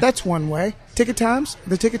 Okay. That's one way. The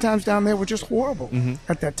ticket times down there were just horrible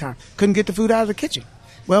at that time. Couldn't get the food out of the kitchen.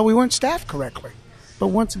 Well, we weren't staffed correctly. But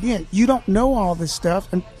once again, you don't know all this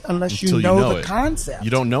stuff unless you know the concept. You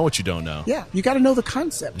don't know what you don't know. Yeah, you got to know the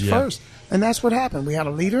concept first. And that's what happened. We had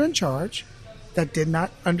a leader in charge that did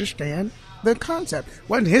not understand the concept. It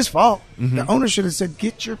wasn't his fault. The owner should have said,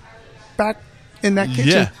 get your back in that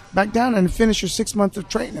kitchen, back down and finish your 6 months of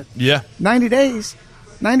training. Yeah. 90 days.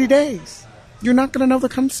 You're not going to know the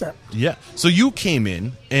concept. Yeah. So you came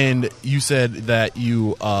in and you said that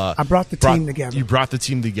you... I brought the team together. You brought the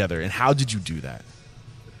team together. And how did you do that?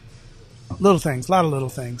 Little things, a lot of little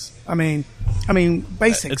things. I mean,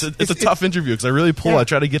 basics. It's a tough interview because I really I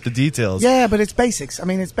try to get the details. Yeah, but it's basics. I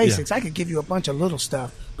mean, it's basics. Yeah. I could give you a bunch of little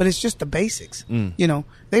stuff, but it's just the basics. You know,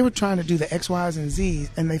 they were trying to do the X, Y's, and Z's,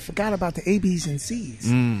 and they forgot about the A, B's, and C's.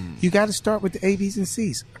 You got to start with the A, B's, and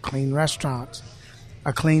C's. A clean restaurant,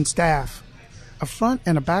 a clean staff, a front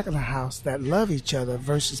and a back of the house that love each other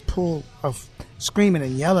versus pull of screaming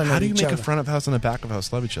and yelling at each other. How do you make a front of house and a back of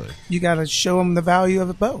house love each other? You got to show them the value of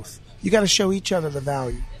it both. You got to show each other the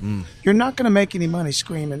value. You're not going to make any money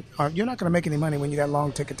screaming. Or you're not going to make any money when you got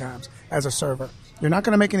long ticket times as a server. You're not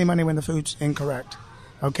going to make any money when the food's incorrect.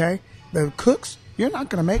 Okay? The cooks, you're not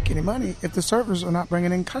going to make any money if the servers are not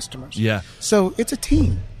bringing in customers. Yeah. So it's a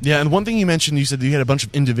team. Yeah, and one thing you mentioned, you said you had a bunch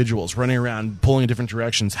of individuals running around pulling in different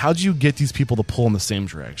directions. How did you get these people to pull in the same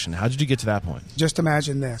direction? How did you get to that point? Just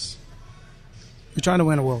imagine this. You're trying to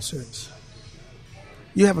win a World Series.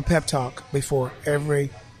 You have a pep talk before every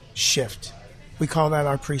shift. We call that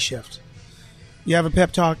our pre-shift. You have a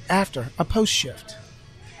pep talk after a post-shift.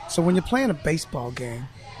 So when you're playing a baseball game,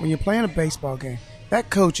 that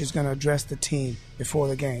coach is going to address the team before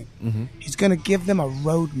the game. He's going to give them a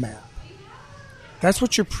roadmap. That's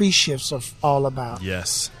what your pre-shifts are all about.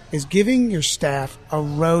 Yes. Is giving your staff a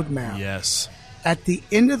roadmap. Yes. At the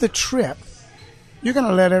end of the trip, you're going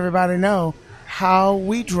to let everybody know how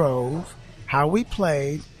we drove, how we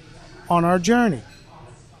played on our journey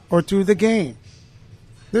or through the game.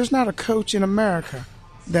 There's not a coach in America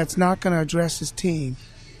that's not going to address his team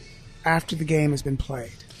after the game has been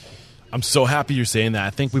played. I'm so happy you're saying that. I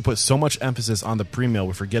think we put so much emphasis on the pre-meal,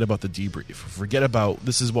 we forget about the debrief. We forget about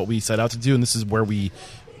this is what we set out to do, and this is where we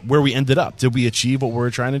ended up. Did we achieve what we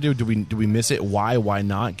were trying to do? Did we miss it? Why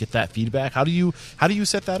not? Get that feedback. How do you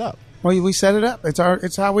set that up? Well, we set it up.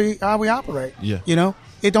 It's how we operate. Yeah. You know,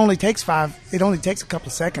 it only takes a couple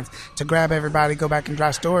of seconds to grab everybody, go back in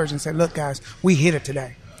dry storage, and say, "Look, guys, we hit it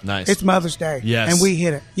today. Nice. It's Mother's Day, yes, and we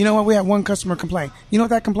hit it. You know what? We had one customer complain. You know what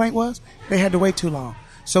that complaint was? They had to wait too long.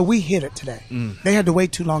 So we hit it today. They had to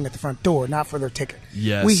wait too long at the front door, not for their ticket.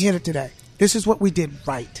 Yes. We hit it today. This is what we did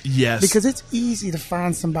right. Yes. Because it's easy to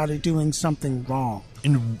find somebody doing something wrong.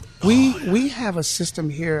 We have a system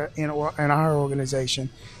here in our organization.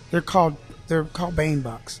 They're called Bane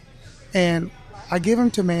Bucks, and I give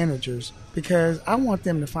them to managers because I want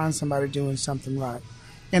them to find somebody doing something right.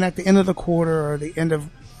 And at the end of the quarter or the end of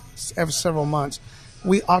several months,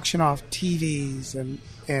 we auction off TVs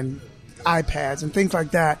and iPads and things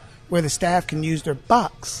like that where the staff can use their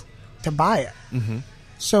bucks to buy it.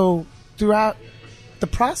 So throughout the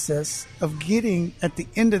process of getting at the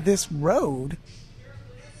end of this road,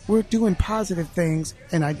 we're doing positive things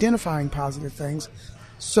and identifying positive things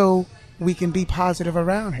so we can be positive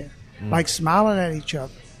around here. Like smiling at each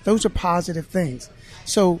other. Those are positive things.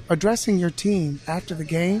 So addressing your team after the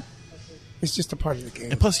game is just a part of the game.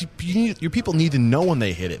 And plus, your people need to know when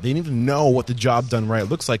they hit it. They need to know what the job done right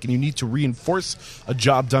looks like, and you need to reinforce a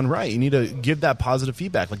job done right. You need to give that positive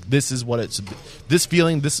feedback. Like, this is what it's, this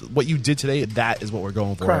feeling, this what you did today, that is what we're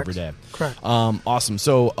going for Correct. every day. Correct. Awesome.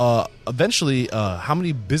 So eventually, how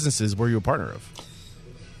many businesses were you a partner of?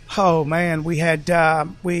 Oh man, I had a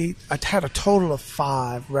total of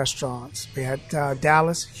 5 restaurants. We had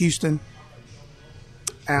Dallas, Houston,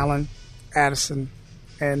 Allen, Addison,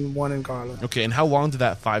 and one in Garland. Okay, and how long did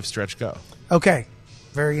that 5 stretch go? Okay,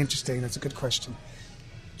 very interesting. That's a good question.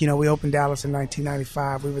 We opened Dallas in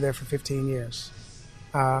 1995. We were there for 15 years.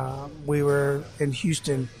 We were in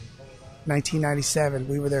Houston, 1997.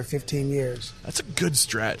 We were there 15 years. That's a good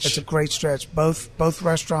stretch. It's a great stretch. Both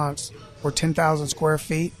restaurants were 10,000 square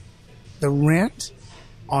feet. The rent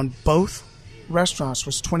on both restaurants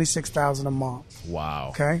was $26,000 a month. Wow.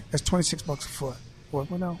 Okay, that's $26 a foot. Well,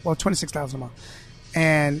 $26,000 a month.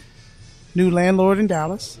 And new landlord in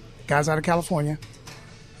Dallas, guys out of California,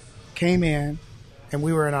 came in, and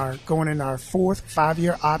we were going in our 4th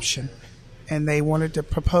 5-year option, and they wanted to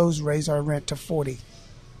raise our rent to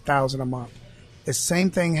 $40,000 a month. The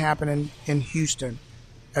same thing happened in Houston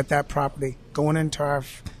at that property. Going into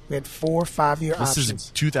we had 4 5-year options. This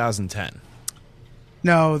is 2010.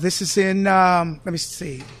 No, this is in let me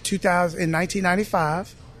see, in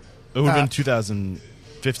 1995. It would have been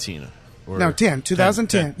 2015. Or No, 2010.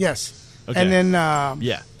 10. Yes. Okay. And then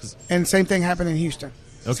Yeah. and same thing happened in Houston.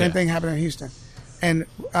 Okay. Same thing happened in Houston, and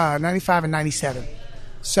 95 and 97.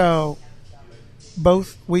 So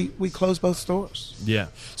we closed both stores Yeah.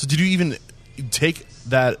 So did you even take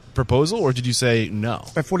that proposal, or did you say no?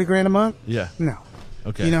 at $40,000 a month. Yeah. No.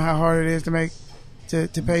 Okay. You know how hard it is to pay.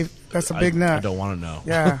 That's a big nut. I don't want to know.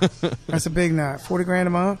 Yeah, that's a big nut. $40,000 a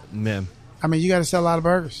month. Man. I mean, you got to sell a lot of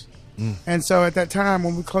burgers. And so at that time,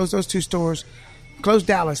 when we closed those 2 stores, closed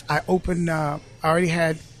Dallas, I opened. I already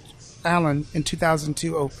had Allen in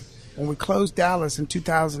 2002 open. When we closed Dallas in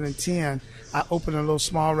 2010, I opened a little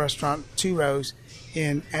small restaurant, 2 rows,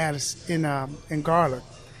 in Garland.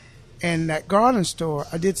 And that Garland store,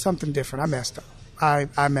 I did something different. I messed up. I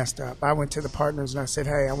messed up. I went to the partners and I said,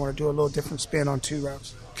 hey, I want to do a little different spin on 2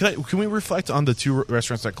 rows. Can we reflect on the 2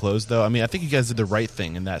 restaurants that closed, though? I mean, I think you guys did the right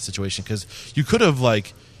thing in that situation, because you could have,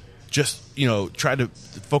 just, tried to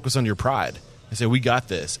focus on your pride and say, we got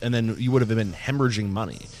this, and then you would have been hemorrhaging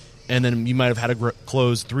money. And then you might have had to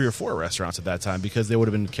close 3 or 4 restaurants at that time, because they would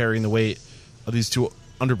have been carrying the weight of these 2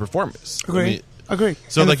 underperformers. Agree.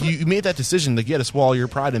 So, you made that decision. You had to swallow your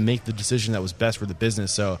pride and make the decision that was best for the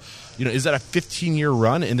business. So, is that a 15-year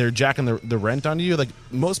run and they're jacking the rent on you?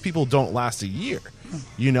 Most people don't last a year,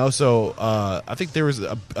 So, I think there was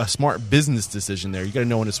a smart business decision there. You got to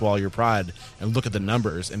know when to swallow your pride and look at the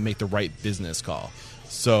numbers and make the right business call.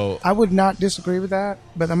 So, I would not disagree with that,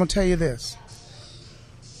 but I'm going to tell you this.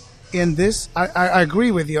 In this, I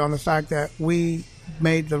agree with you on the fact that we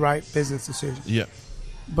made the right business decision. Yeah.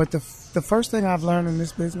 But the first thing I've learned in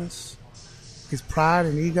this business is pride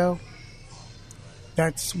and ego.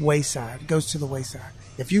 That's wayside. It goes to the wayside.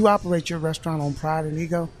 If you operate your restaurant on pride and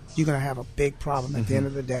ego, you're going to have a big problem at the end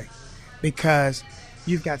of the day, because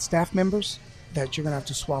you've got staff members that you're going to have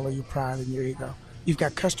to swallow your pride and your ego. You've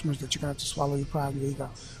got customers that you're going to have to swallow your pride and your ego.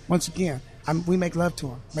 Once again, we make love to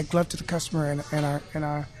them, make love to the customer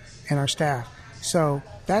and our staff. So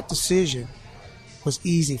that decision was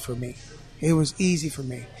easy for me. It was easy for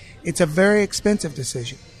me. It's a very expensive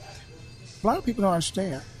decision. A lot of people don't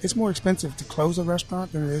understand. It's more expensive to close a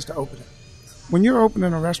restaurant than it is to open it. When you're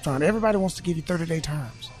opening a restaurant, everybody wants to give you 30-day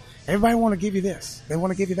terms. Everybody want to give you this. They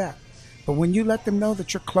want to give you that. But when you let them know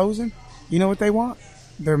that you're closing, you know what they want?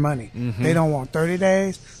 Their money. Mm-hmm. They don't want 30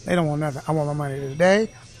 days. They don't want nothing. I want my money today,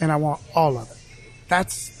 and I want all of it.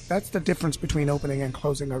 That's the difference between opening and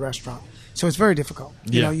closing a restaurant. So it's very difficult.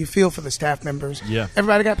 Yeah. You feel for the staff members. Yeah.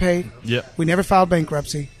 Everybody got paid. Yeah. We never filed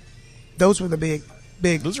bankruptcy. Those were the big.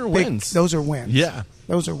 Those are wins. Those are wins. Yeah.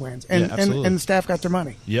 Those are wins. And, yeah, absolutely. and the staff got their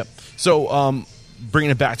money. Yep. So,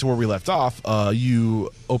 bringing it back to where we left off, you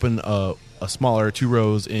opened a smaller 2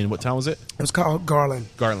 rows in, what town was it? It was called Garland.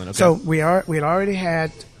 Garland, okay. So we had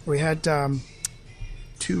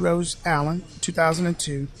 2 rows Allen,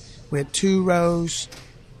 2002. We had 2 rows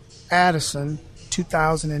Addison,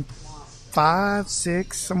 2005,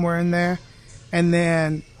 6, somewhere in there. And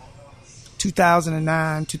then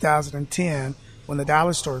 2009, 2010, when the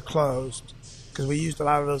Dallas store closed, because we used a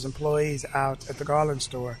lot of those employees out at the Garland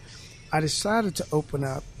store, I decided to open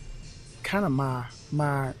up kind of my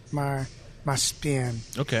my spin.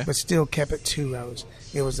 Okay. But still kept it two rows.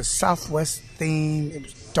 It was a Southwest theme. It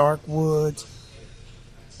was dark woods.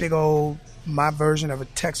 Big old, my version of a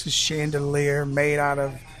Texas chandelier made out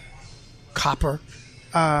of copper.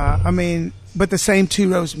 But the same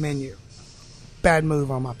two rows menu. Bad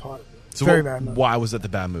move on my part. So Very bad move. Why was that the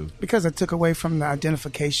bad move? Because it took away from the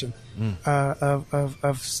identification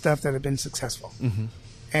of stuff that had been successful. Mm-hmm.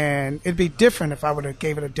 And it'd be different if I would have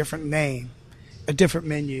gave it a different name, a different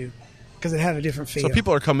menu, because it had a different feel. So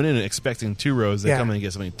people are coming in and expecting two rows. They Yeah. come in and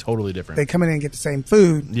get something totally different. They come in and get the same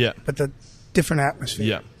food, Yeah. but the different atmosphere.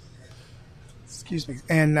 Yeah. Excuse me.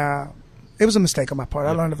 And it was a mistake on my part.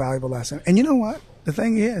 I learned a valuable lesson. And you know what? The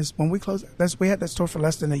thing is, when we closed, we had that store for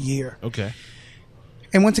less than a year. Okay.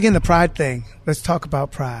 And once again, the pride thing. Let's talk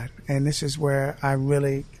about pride. And this is where I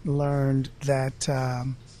really learned that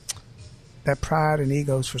that pride and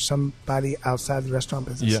egos for somebody outside the restaurant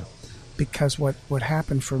business. Yeah. Because what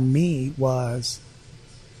happened for me was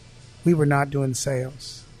we were not doing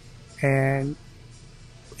sales. And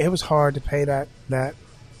it was hard to pay that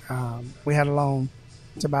we had a loan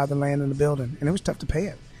to buy the land and the building. And it was tough to pay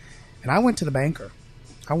it. And I went to the banker.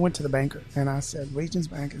 And I said, Regions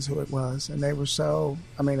Bank is who it was. And they were so,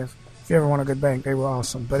 if you ever want a good bank, they were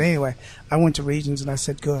awesome. But anyway, I went to Regions and I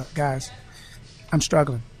said, good, guys, I'm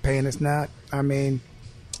struggling paying this nut. I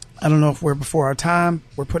don't know if we're before our time.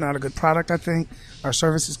 We're putting out a good product, I think. Our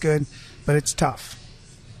service is good, but it's tough.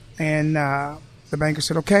 And the banker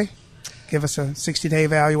said, okay, give us a 60-day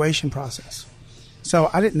evaluation process. So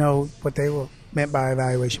I didn't know what they were meant by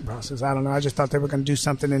evaluation process. I don't know. I just thought they were going to do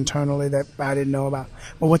something internally that I didn't know about.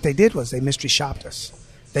 But what they did was they mystery shopped us.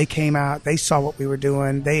 They came out. They saw what we were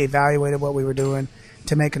doing. They evaluated what we were doing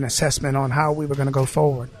to make an assessment on how we were going to go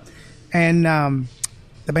forward. And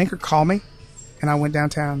the banker called me, and I went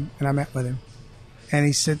downtown, and I met with him. And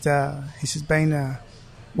he said, Bain, I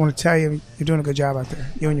want to tell you, you're doing a good job out there.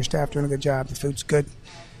 You and your staff doing a good job. The food's good.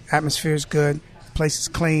 Atmosphere is good. The place is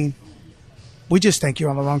clean. We just think you're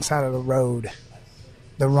on the wrong side of the road.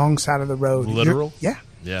 The wrong side of the road. Literal? Yeah.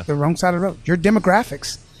 Yeah. The wrong side of the road. Your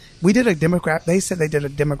demographics. We did they said they did a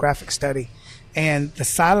demographic study, and the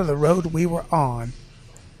side of the road we were on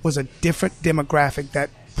was a different demographic that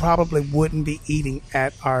probably wouldn't be eating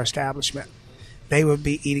at our establishment. They would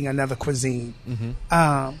be eating another cuisine.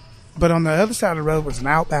 Mm-hmm. But on the other side of the road was an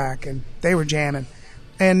Outback, and they were jamming.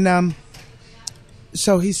 And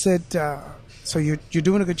so he said, so you're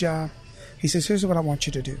doing a good job. He says, here's what I want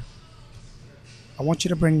you to do. I want you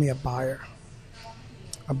to bring me a buyer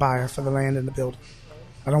for the land and the building.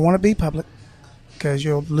 I don't want to be public because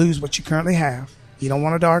you'll lose what you currently have. You don't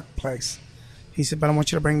want a dark place. He said, but I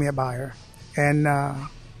want you to bring me a buyer, and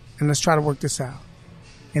let's try to work this out.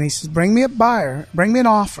 And he says, bring me a buyer, bring me an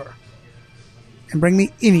offer, and bring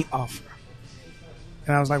me any offer.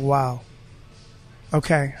 And I was like, wow.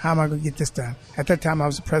 Okay, how am I going to get this done? At that time, I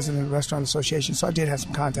was the president of the Restaurant Association, so I did have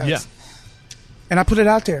some contacts. Yeah. And I put it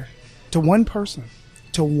out there to one person,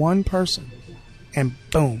 and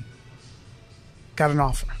boom, got an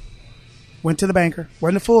offer. Went to the banker.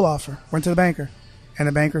 Wasn't a full offer. Went to the banker. And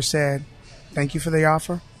the banker said, thank you for the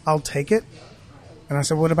offer. I'll take it. And I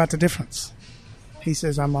said, what about the difference? He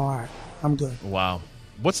says, I'm all right. I'm good. Wow.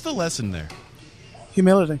 What's the lesson there?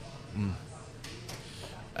 Humility.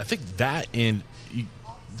 I think that and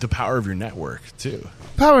the power of your network, too.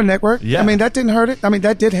 Power network. Yeah. That didn't hurt it.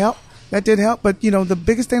 That did help. But, the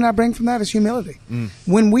biggest thing I bring from that is humility.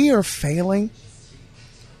 When we are failing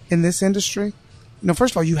in this industry,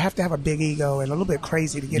 first of all, you have to have a big ego and a little bit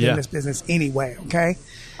crazy to get in this business anyway, okay?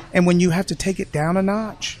 And when you have to take it down a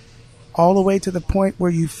notch, all the way to the point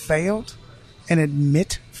where you failed and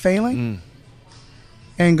admit failing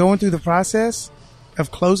and going through the process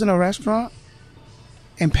of closing a restaurant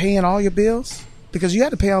and paying all your bills, because you had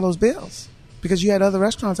to pay all those bills because you had other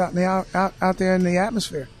restaurants out there in the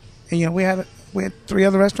atmosphere. And, we had 3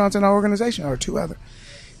 other restaurants in our organization, or 2 other.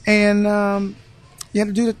 And you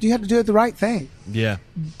had to do it the right thing. Yeah.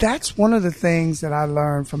 That's one of the things that I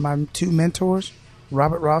learned from my 2 mentors,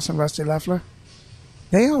 Robert Ross and Rusty Leffler.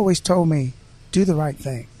 They always told me, do the right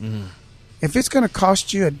thing. Mm-hmm. If it's going to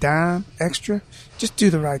cost you a dime extra, just do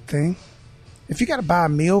the right thing. If you got to buy a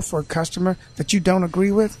meal for a customer that you don't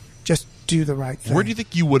agree with, just do the right thing. Where do you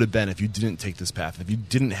think you would have been if you didn't take this path, if you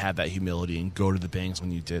didn't have that humility and go to the banks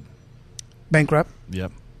when you did? Bankrupt.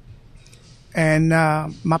 Yep. And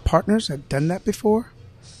my partners had done that before,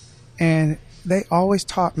 and they always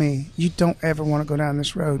taught me, you don't ever want to go down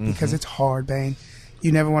this road because it's hard, Bain.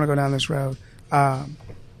 You never want to go down this road.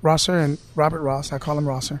 Rosser and Robert Ross, I call him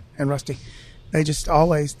Rosser, and Rusty, they just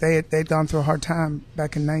always, they'd gone through a hard time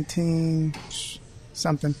back in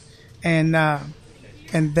 19-something. And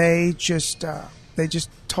and they just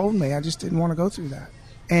told me I just didn't want to go through that.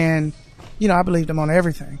 And I believed them on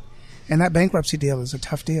everything. And that bankruptcy deal is a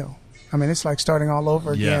tough deal. I mean, it's like starting all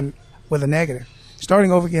over again with a negative.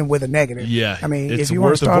 Starting over again with a negative. Yeah, I mean, it's if you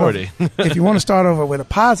want to start avoiding. if you want to start over with a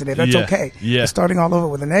positive, that's okay. Yeah. But starting all over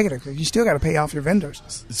with a negative, you still got to pay off your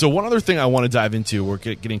vendors. So one other thing I want to dive into, we're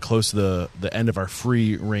getting close to the end of our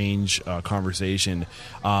free range conversation.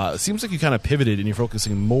 It seems like you kind of pivoted and you're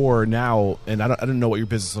focusing more now, and I don't know what your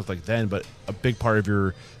business looked like then, but a big part of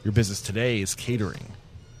your business today is catering.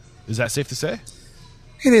 Is that safe to say?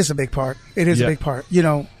 It is a big part. It is a big part.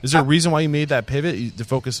 Is there a reason why you made that pivot to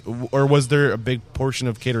focus, or was there a big portion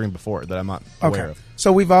of catering before that I'm not aware of?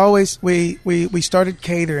 So we've always we started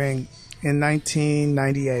catering in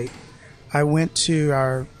 1998. I went to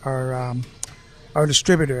our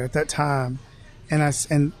distributor at that time,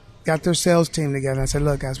 and got their sales team together. And I said,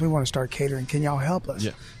 "Look, guys, we want to start catering. Can y'all help us?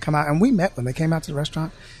 Come out?" And we met them. They came out to the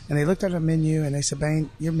restaurant and they looked at our menu and they said,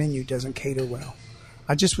 "Bain, your menu doesn't cater well."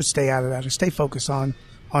 I just would stay out of that and stay focused on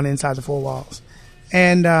inside the four walls.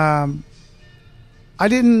 And I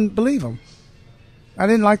didn't believe them. I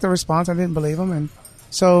didn't like the response. I didn't believe them. And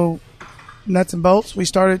so nuts and bolts, we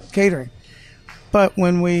started catering. But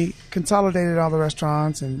when we consolidated all the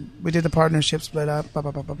restaurants and we did the partnership split up,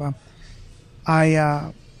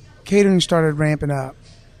 catering started ramping up.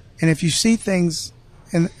 And if you see things,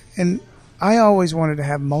 and I always wanted to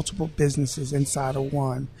have multiple businesses inside of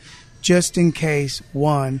one, just in case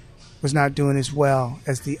one was not doing as well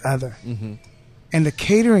as the other. Mm-hmm. And the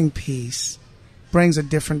catering piece brings a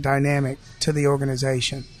different dynamic to the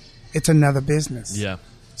organization. It's another business. Yeah.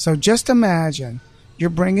 So just imagine you're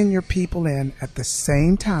bringing your people in at the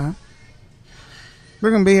same time. We're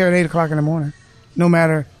going to be here at 8 o'clock in the morning, no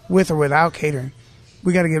matter with or without catering.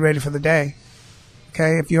 We got to get ready for the day,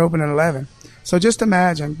 okay, if you open at 11. So just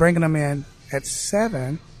imagine bringing them in at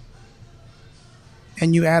 7,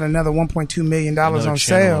 and you add another $1.2 million on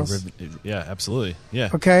sales. Yeah, absolutely. Yeah.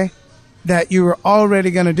 Okay? That you were already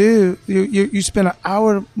going to do. You spend an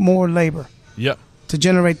hour more labor to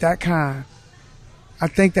generate that kind. I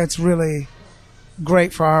think that's really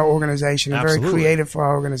great for our organization and very creative for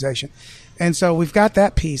our organization. And so we've got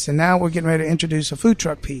that piece, and now we're getting ready to introduce a food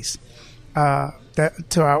truck piece to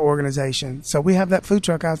our organization. So we have that food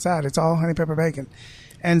truck outside. It's all honey pepper bacon.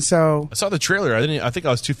 And so I saw the trailer. I think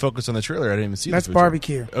I was too focused on the trailer. I didn't even see that's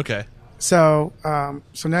barbecue. Okay. So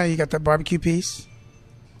so now you got the barbecue piece,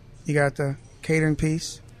 you got the catering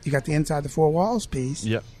piece, you got the inside the four walls piece.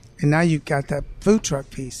 Yep. And now you've got that food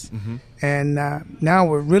truck piece. Mm-hmm. And now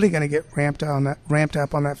we're really going to get ramped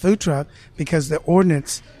up on that food truck because the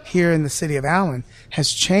ordinance here in the city of Allen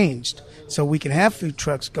has changed. So we can have food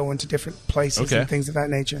trucks go into different places and things of that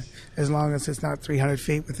nature, as long as it's not 300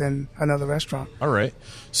 feet within another restaurant. All right.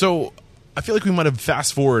 So I feel like we might have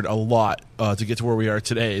fast forward a lot to get to where we are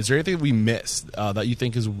today. Is there anything we missed that you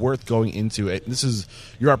think is worth going into? This is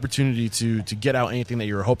your opportunity to get out anything that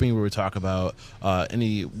you were hoping we would talk about.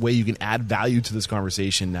 Any way you can add value to this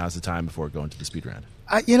conversation. Now's the time before going to the speed round.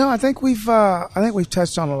 I think we've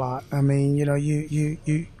touched on a lot. I mean, you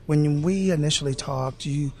when we initially talked,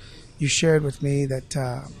 you shared with me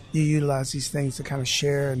that you utilize these things to kind of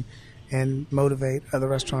share and motivate other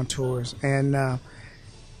restaurateurs. And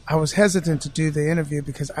I was hesitant to do the interview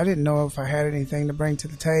because I didn't know if I had anything to bring to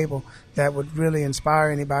the table that would really inspire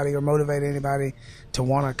anybody or motivate anybody to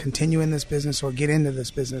want to continue in this business or get into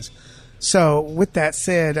this business. So with that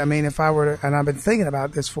said, I mean, if I were to, and I've been thinking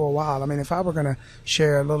about this for a while, I mean, if I were going to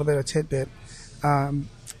share a little bit of tidbit,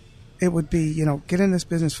 it would be, get in this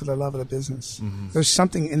business for the love of the business. Mm-hmm. There's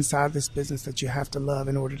something inside this business that you have to love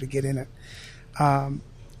in order to get in it.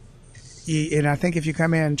 And I think if you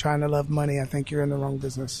come in trying to love money, I think you're in the wrong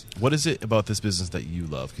business. What is it about this business that you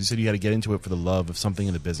love? Because you said you got to get into it for the love of something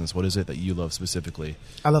in the business. What is it that you love specifically?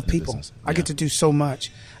 I love people. Yeah. I get to do so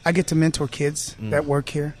much. I get to mentor kids that work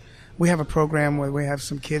here. We have a program where we have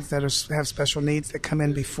some kids that have special needs that come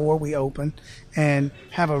in before we open and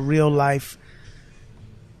have a real life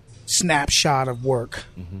snapshot of work.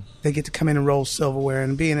 Mm-hmm. They get to come in and roll silverware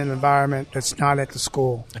and be in an environment that's not at the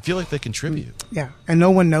school. I feel like they contribute. Yeah, and no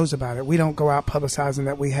one knows about it. We don't go out publicizing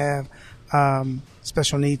that we have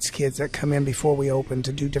special needs kids that come in before we open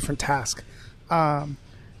to do different tasks. I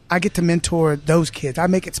get to mentor those kids. I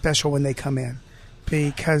make it special when they come in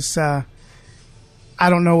because I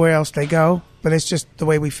don't know where else they go, but it's just the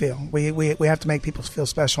way we feel. We have to make people feel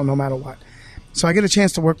special no matter what. So I get a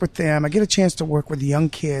chance to work with them. I get a chance to work with young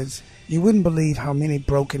kids. You wouldn't believe how many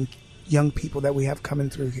broken young people that we have coming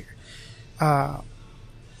through here. And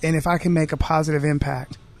if I can make a positive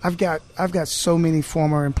impact, I've got so many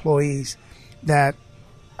former employees that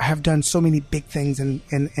have done so many big things in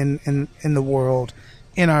the world,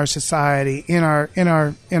 in our society, in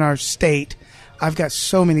our state. I've got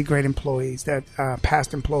so many great employees that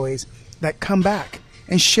past employees that come back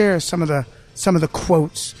and share some of the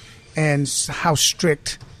quotes and how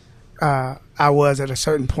strict I was at a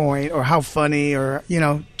certain point, or how funny, or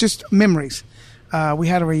just memories. We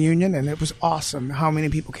had a reunion and it was awesome how many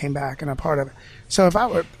people came back and are part of it. So if I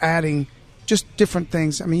were adding just different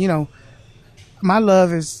things, I mean, my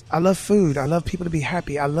love is, I love food. I love people to be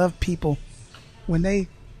happy. I love people when they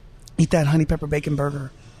eat that honey pepper bacon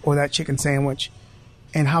burger or that chicken sandwich,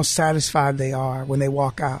 and how satisfied they are when they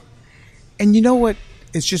walk out. And you know what?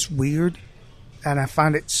 It's just weird, and I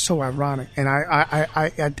find it so ironic, and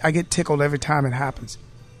I get tickled every time it happens.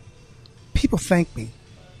 People thank me,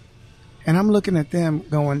 and I'm looking at them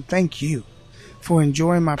going, thank you for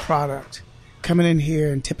enjoying my product, coming in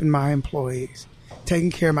here and tipping my employees, taking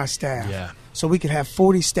care of my staff, so we could have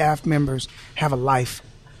 40 staff members have a life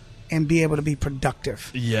and be able to be productive.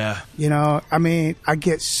 Yeah. I mean, I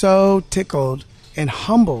get so tickled and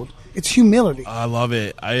humbled. It's humility. I love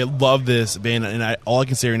it. I love this, man. And all I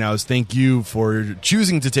can say right now is thank you for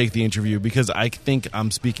choosing to take the interview, because I think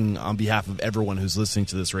I'm speaking on behalf of everyone who's listening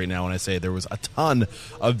to this right now when I say there was a ton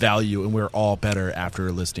of value, and we're all better after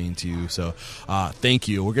listening to you. So thank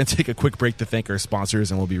you. We're going to take a quick break to thank our sponsors,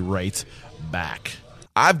 and we'll be right back.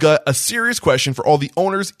 I've got a serious question for all the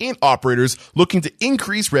owners and operators looking to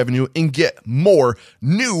increase revenue and get more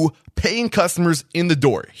new paying customers in the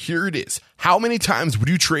door. Here it is. How many times would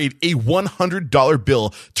you trade a $100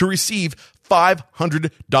 bill to receive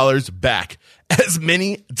 $500 back? As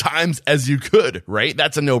many times as you could, right?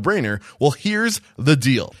 That's a no-brainer. Well, here's the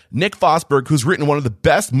deal. Nick Fosberg, who's written one of the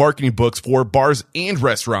best marketing books for bars and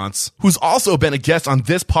restaurants, who's also been a guest on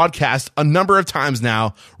this podcast a number of times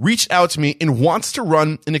now, reached out to me and wants to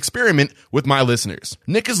run an experiment with my listeners.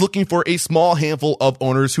 Nick is looking for a small handful of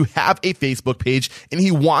owners who have a Facebook page, and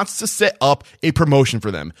he wants to set up a promotion for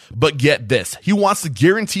them. But get this, he wants to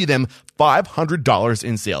guarantee them $500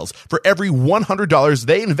 in sales for every $100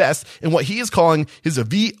 they invest in what he is calling his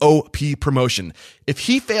VOP promotion. If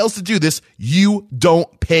he fails to do this, you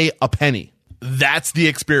don't pay a penny. That's the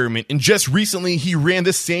experiment. And just recently, he ran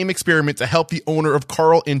this same experiment to help the owner of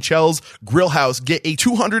Carl and Chel's Grill House get a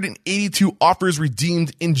 282 offers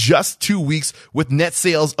redeemed in just 2 weeks with net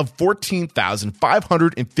sales of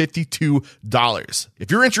 $14,552.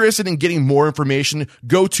 If you're interested in getting more information,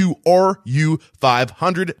 go to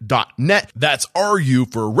ru500.net. That's RU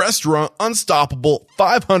for Restaurant Unstoppable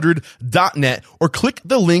 500.net, or click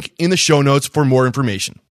the link in the show notes for more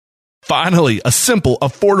information. Finally, a simple,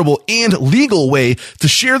 affordable, and legal way to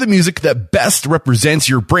share the music that best represents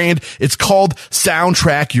your brand. It's called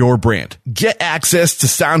Soundtrack Your Brand. Get access to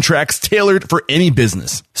soundtracks tailored for any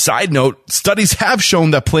business. Side note, studies have shown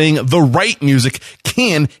that playing the right music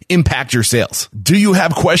can impact your sales. Do you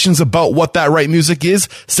have questions about what that right music is?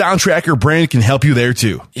 Soundtrack Your Brand can help you there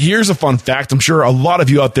too. Here's a fun fact. I'm sure a lot of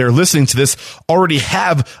you out there listening to this already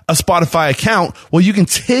have a Spotify account. Well, you can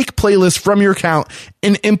take playlists from your account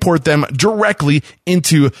and import them directly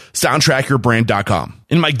into soundtrackyourbrand.com.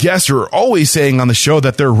 And my guests are always saying on the show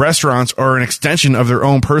that their restaurants are an extension of their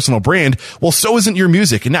own personal brand. Well, so isn't your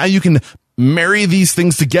music. And now you can marry these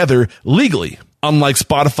things together legally. Unlike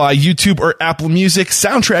Spotify, YouTube, or Apple Music,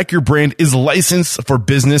 Soundtrack Your Brand is licensed for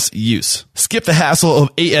business use. Skip the hassle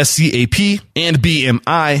of ASCAP and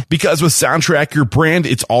BMI, because with Soundtrack Your Brand,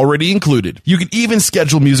 it's already included. You can even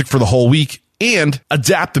schedule music for the whole week and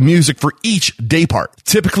adapt the music for each day part.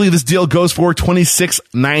 Typically, this deal goes for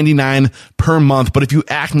 $26.99 per month, but if you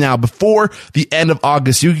act now before the end of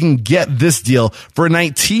August, you can get this deal for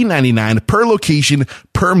 $19.99 per location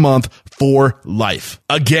per month for life.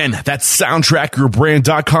 Again, that's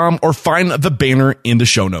soundtrackyourbrand.com, or find the banner in the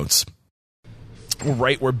show notes. All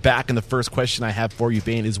right, we're back, and the first question I have for you,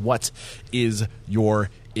 Bane, is what is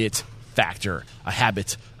your it factor, a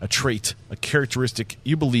habit, a trait, a characteristic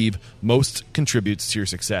you believe most contributes to your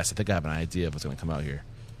success? I think I have an idea of what's going to come out here.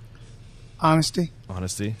 Honesty.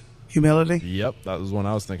 Humility. Yep, that was one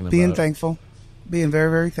I was thinking about. Being thankful. Being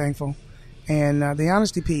very, very thankful. And the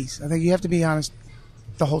honesty piece. I think you have to be honest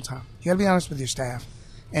the whole time. You got to be honest with your staff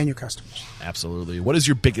and your customers. Absolutely. What is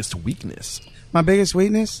your biggest weakness? My biggest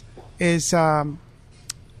weakness is I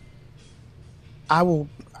will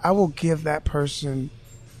give that person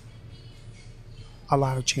a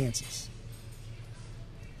lot of chances.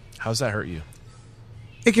 How does that hurt you?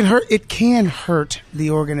 It can hurt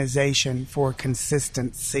the organization for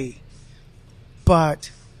consistency.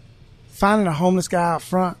 But finding a homeless guy out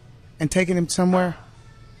front and taking him somewhere,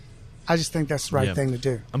 I just think that's the right thing to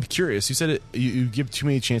do. I'm curious. You said you give too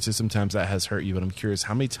many chances. Sometimes that has hurt you, but I'm curious,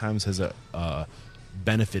 how many times has it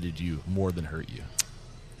benefited you more than hurt you?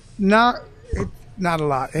 Not a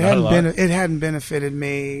lot. It hadn't benefited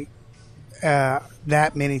me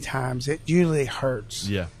that many times. It usually hurts.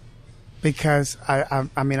 Yeah. Because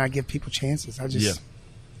I give people chances. It's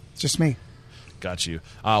just me. Got you.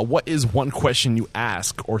 What is one question you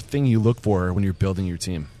ask or thing you look for when you're building your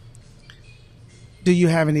team? Do you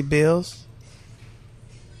have any bills?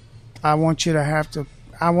 I want you to have to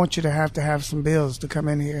have some bills to come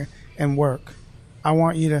in here and work. I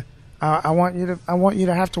want you to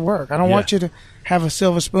have to work. I don't want you to have a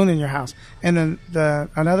silver spoon in your house. And then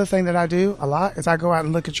another thing that I do a lot is I go out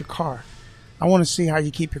and look at your car. I want to see how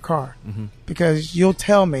you keep your car, because you'll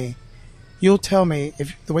tell me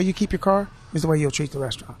if the way you keep your car is the way you'll treat the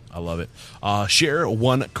restaurant. I love it. Share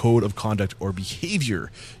one code of conduct or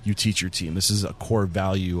behavior you teach your team. This is a core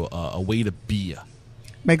value, a way to be.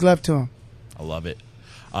 Make love to them. I love it.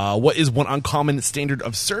 What is one uncommon standard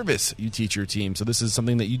of service you teach your team? So this is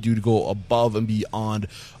something that you do to go above and beyond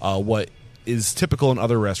what is typical in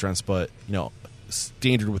other restaurants, but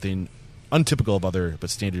standard within, untypical of other, but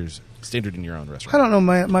standard in your own restaurant. I don't know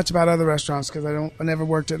much about other restaurants because I never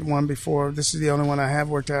worked at one before. This is the only one I have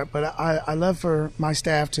worked at. But I love for my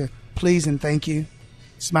staff to please and thank you,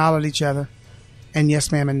 smile at each other, and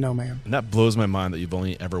yes ma'am and no ma'am. And that blows my mind that you've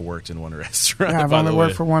only ever worked in one restaurant. Yeah, I've only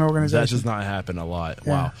worked for one organization. That does not happen a lot.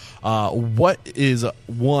 Yeah. Wow. What is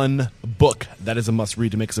one book that is a must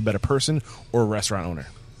read to make us a better person or a restaurant owner?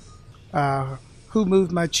 Who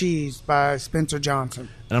Moved My Cheese by Spencer Johnson.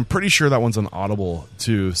 And I'm pretty sure that one's on Audible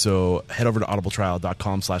too. So head over to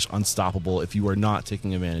audibletrial.com/unstoppable if you are not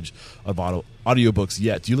taking advantage of audiobooks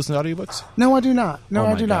yet. Do you listen to audiobooks? No, I do not.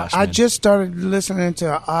 I do not. I just started listening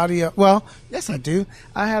to audio. Well, yes, I do.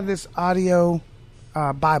 I have this audio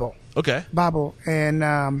Bible. Okay. Bible,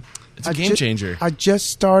 and it's a game changer. I just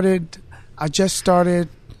started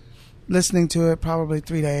listening to it probably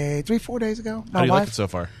 4 days ago. How do you like it so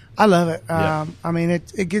far? I love it. Yeah. I mean,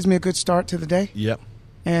 it gives me a good start to the day. Yep.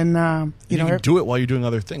 And you can do it while you're doing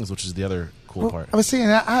other things, which is the other cool part. I was saying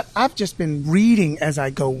I've just been reading as I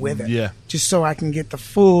go with it. Yeah. Just so I can get the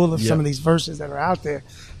full of some of these verses that are out there.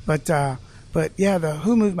 But yeah, the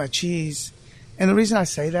Who Moved My Cheese, and the reason I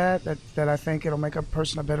say that I think it'll make a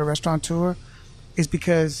person a better restaurateur is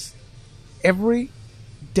because every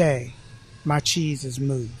day my cheese is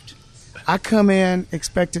moved. I come in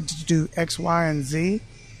expected to do X, Y, and Z,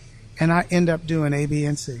 and I end up doing A, B,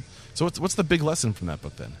 and C. So what's the big lesson from that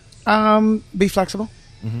book then? Be flexible.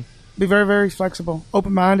 Be very, very flexible.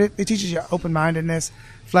 Open-minded. It teaches you open-mindedness,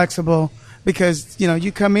 flexible, because,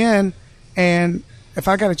 you come in and if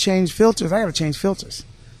I got to change filters, I got to change filters.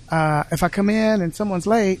 If I come in and someone's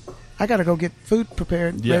late, I got to go get food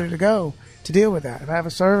prepared, ready to go to deal with that. If I have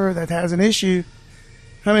a server that has an issue,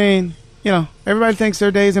 I mean, everybody thinks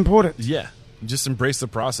their day is important. Yeah. Just embrace the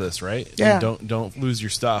process, right? Yeah. And don't lose your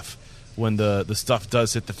stuff when the stuff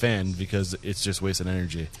does hit the fan, because it's just wasted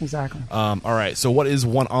energy. Exactly. All right. So what is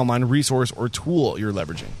one online resource or tool you're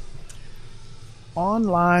leveraging?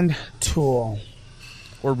 Online tool.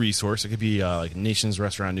 Or resource. It could be like Nation's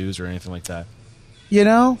Restaurant News or anything like that.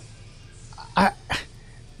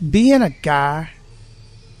 Being a guy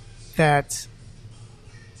that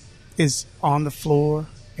is on the floor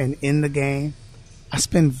and in the game, I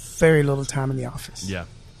spend very little time in the office. Yeah.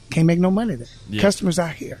 Can't make no money there. Yeah. Customers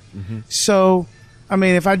out here. So, I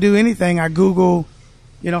mean, if I do anything, I Google,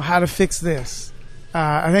 how to fix this.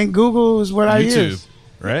 I think Google is what I use. YouTube,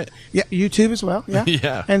 right? Yeah, YouTube as well. Yeah.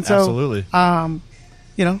 Yeah, and so, absolutely.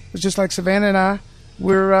 It's just like Savannah and I,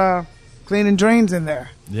 we're cleaning drains in there.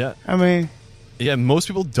 Yeah. I mean... Yeah, most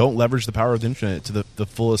people don't leverage the power of the internet to the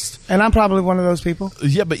fullest. And I'm probably one of those people.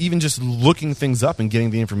 Yeah, but even just looking things up and getting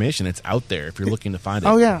the information, it's out there if you're looking to find it.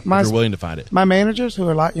 Oh, yeah. If you're willing to find it. My managers, who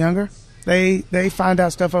are a lot younger, they find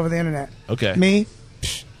out stuff over the internet. Okay. Me?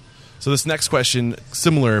 So this next question,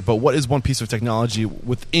 similar, but what is one piece of technology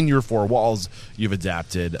within your four walls you've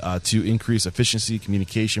adapted to increase efficiency,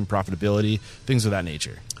 communication, profitability, things of that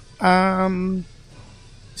nature?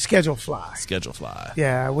 Schedulefly. Schedulefly.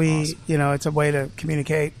 Yeah, awesome. It's a way to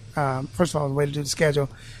communicate. First of all, the way to do the schedule,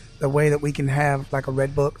 the way that we can have like a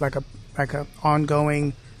red book, like a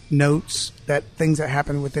ongoing notes, that things that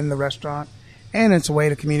happen within the restaurant, and it's a way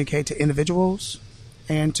to communicate to individuals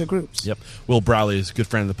and to groups. Yep. Will Browley is a good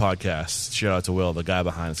friend of the podcast. Shout out to Will, the guy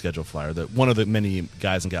behind Schedulefly, one of the many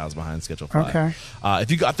guys and gals behind Schedulefly. Okay. If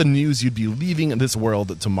you got the news, you'd be leaving this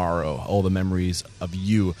world tomorrow. All the memories of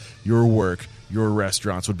you, your work, your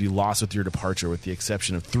restaurants would be lost with your departure, with the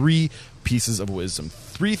exception of 3 pieces of wisdom.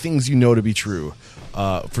 3 things you know to be true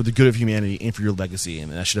for the good of humanity and for your legacy.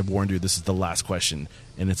 And I should have warned you, this is the last question,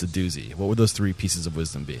 and it's a doozy. What would those 3 pieces of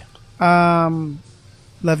wisdom be?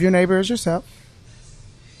 Love your neighbor as yourself.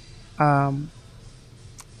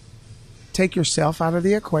 Take yourself out of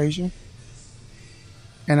the equation.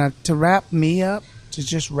 And to wrap me up,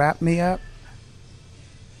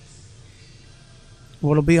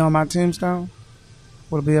 what'll be on my tombstone,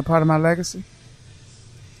 what'll be a part of my legacy,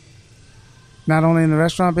 not only in the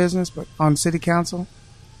restaurant business, but on city council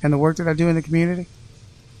and the work that I do in the community,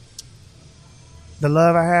 the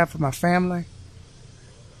love I have for my family,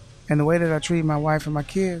 and the way that I treat my wife and my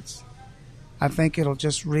kids. I think it'll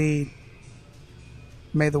just read,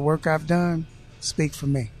 may the work I've done speak for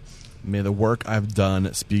me. May the work I've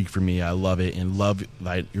done speak for me. I love it. And love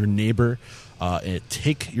your neighbor. And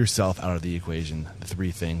take yourself out of the equation. The 3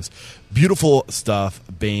 things. Beautiful stuff,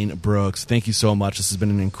 Bain Brooks. Thank you so much. This has been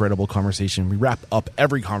an incredible conversation. We wrap up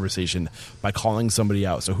every conversation by calling somebody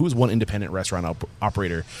out. So who's one independent restaurant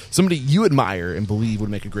operator, somebody you admire and believe would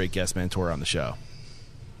make a great guest mentor on the show?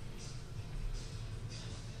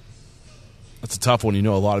 That's a tough one. You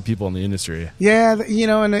know a lot of people in the industry. Yeah,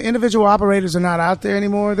 and the individual operators are not out there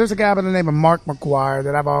anymore. There's a guy by the name of Mark McGuire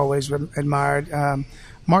that I've always admired.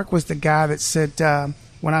 Mark was the guy that said,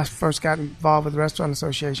 when I first got involved with the Restaurant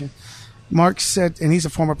Association, Mark said, and he's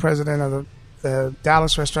a former president of the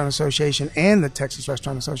Dallas Restaurant Association and the Texas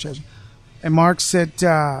Restaurant Association. And Mark said,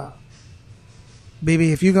 BB,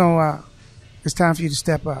 if you're going to, it's time for you to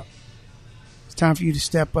step up. It's time for you to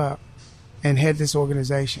step up and head this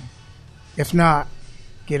organization. If not,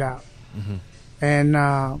 get out. Mm-hmm. And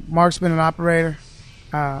Mark's been an operator.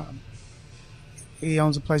 He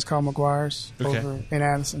owns a place called McGuire's over in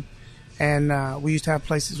Addison. And we used to have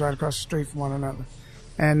places right across the street from one another.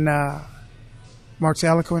 And Mark's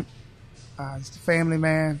eloquent. He's a family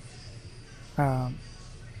man.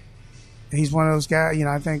 He's one of those guys,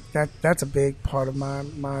 I think that's a big part of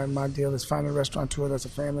my deal is finding a restaurateur that's a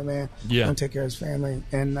family man. Yeah. Going to take care of his family.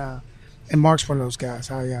 And Mark's one of those guys.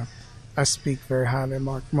 I speak very highly of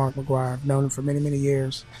Mark McGuire. I've known him for many, many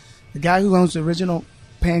years. The guy who owns the original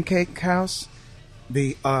pancake house,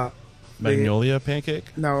 the Magnolia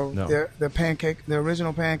Pancake? No. The pancake, the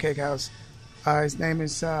original pancake house. His name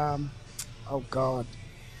is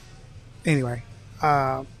Anyway,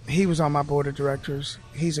 he was on my board of directors.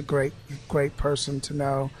 He's a great, great person to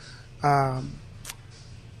know.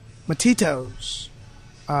 Matitos.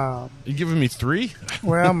 You giving me 3?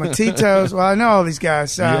 Well, Matitos. Well, I know all these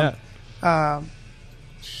guys. Yeah. I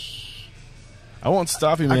won't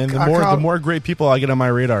stop you, man. The more great people I get on my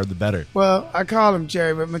radar, the better. Well, I call him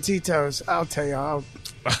Jerry, but Matitos, I'll tell you.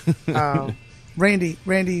 Randy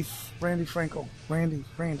Frankel. Randy.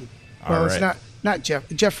 Well, right. It's not Jeff.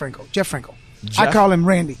 Jeff Frankel. Jeff? I call him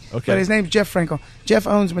Randy. Okay. But his name's Jeff Frankel. Jeff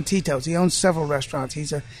owns Matitos. He owns several restaurants.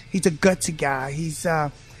 He's a gutsy guy. He's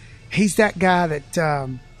that guy that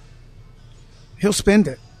he'll spend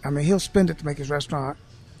it. He'll spend it to make his restaurant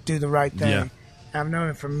do the right thing. Yeah. I've known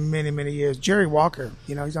him for many, many years. Jerry Walker,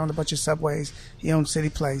 he's owned a bunch of Subways. He owns City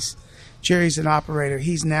Place. Jerry's an operator.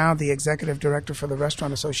 He's now the executive director for the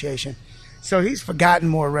Restaurant Association. So he's forgotten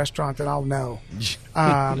more restaurant than I'll know.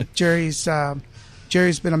 Jerry's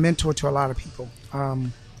been a mentor to a lot of people.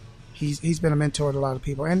 He's been a mentor to a lot of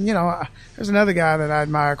people. And, there's another guy that I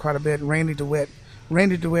admire quite a bit, Randy DeWitt.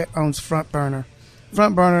 Randy DeWitt owns Front Burner.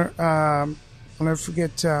 Front Burner, I'll never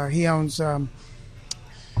forget, he owns...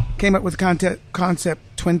 came up with the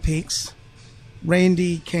concept Twin Peaks.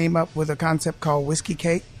 Randy came up with a concept called Whiskey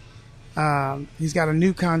Cake. He's got a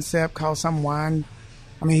new concept called Some Wine.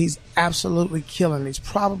 He's absolutely killing it. He's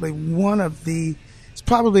probably in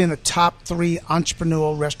the top 3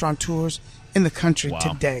 entrepreneurial restaurateurs in the country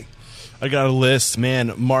today. I got a list,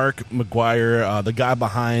 man. Mark McGuire, the guy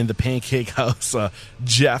behind the Pancake House,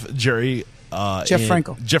 Jeff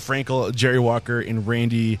Frankel, Jerry Walker, and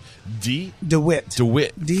Randy DeWitt.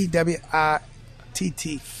 DWITT.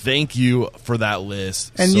 Thank you for that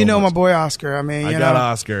list. And my boy Oscar. I got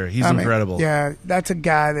Oscar. He's incredible. Yeah, that's a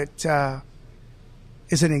guy that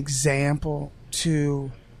is an example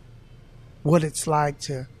to what it's like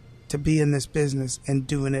to be in this business and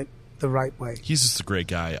doing it the right way. He's just a great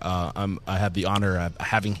guy. I have the honor of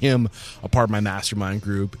having him a part of my mastermind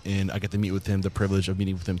group, and I get to meet with him, the privilege of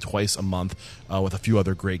meeting with him twice a month with a few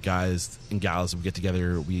other great guys and gals. We get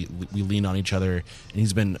together, we lean on each other,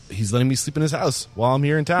 and he's letting me sleep in his house while I'm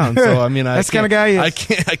here in town. So I mean, that's the kind of guy he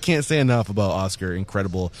is. I can't say enough about Oscar.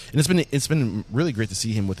 Incredible, and it's been really great to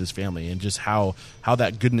see him with his family and just how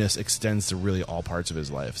that goodness extends to really all parts of his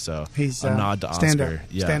life. So he's a nod to Oscar.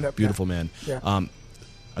 Stand up, beautiful man. Yeah.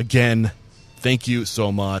 Again, thank you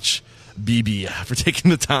so much, BB, for taking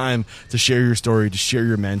the time to share your story, to share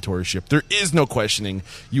your mentorship. There is no questioning.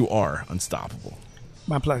 You are unstoppable.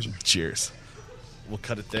 My pleasure. Cheers. We'll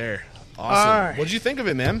cut it there. Awesome. All right. What did you think of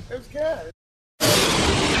it, man? It was good.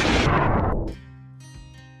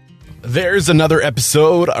 There's another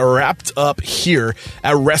episode wrapped up here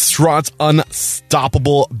at Restaurant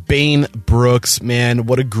Unstoppable. Bain Brooks, man,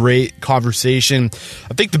 what a great conversation.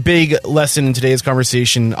 I think the big lesson in today's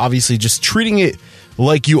conversation, obviously just treating it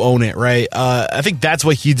like you own it, right? I think that's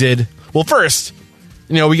what he did. Well, first,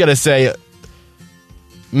 we got to say,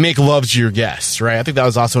 make love to your guests, right? I think that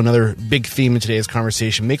was also another big theme in today's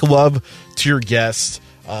conversation. Make love to your guests.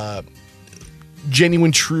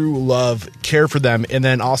 Genuine, true love, care for them, and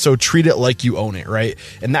then also treat it like you own it, right?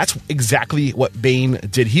 And that's exactly what Bain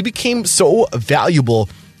did. He became so valuable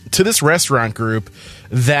to this restaurant group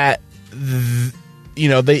that they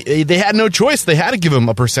had no choice. They had to give him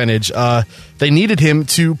a percentage. They needed him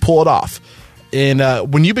to pull it off.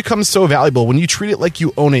 And when you become so valuable, when you treat it like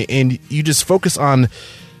you own it, and you just focus on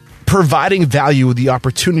providing value, the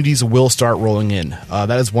opportunities will start rolling in.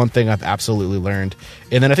 That is one thing I've absolutely learned.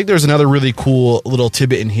 And then I think there's another really cool little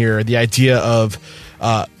tidbit in here, the idea of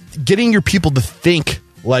getting your people to think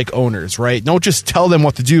like owners, right? Don't just tell them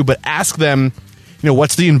what to do, but ask them,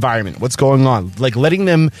 what's the environment? What's going on? Like letting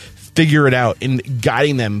them figure it out and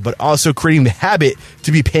guiding them, but also creating the habit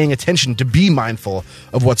to be paying attention, to be mindful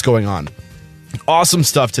of what's going on. Awesome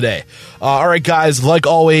stuff today. All right, guys, like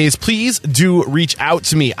always, please do reach out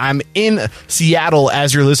to me. I'm in Seattle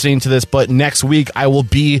as you're listening to this, but next week I will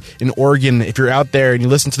be in Oregon. If you're out there and you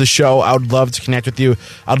listen to the show, I would love to connect with you.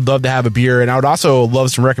 I'd love to have a beer, and I would also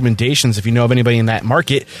love some recommendations if you know of anybody in that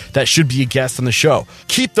market that should be a guest on the show.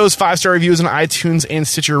 Keep those 5-star reviews on iTunes and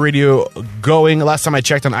Stitcher Radio going. Last time I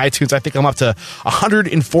checked on iTunes, I think I'm up to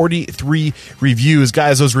 143 reviews.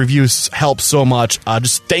 Guys, those reviews help so much.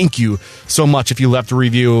 Just thank you so much if you left a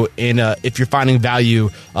review, and if you're finding value,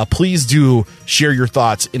 please do share your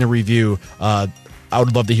thoughts in a review. I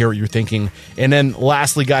would love to hear what you're thinking. And then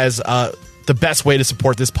lastly, guys, the best way to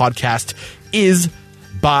support this podcast is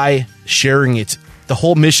by sharing it. The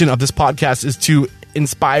whole mission of this podcast is to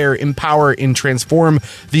inspire, empower, and transform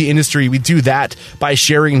the industry. We do that by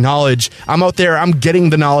sharing knowledge. I'm out there, I'm getting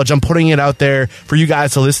the knowledge, I'm putting it out there for you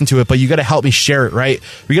guys to listen to it, but you got to help me share it, right?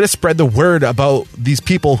 We got to spread the word about these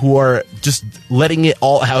people who are just letting it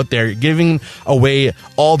all out there, giving away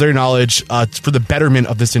all their knowledge for the betterment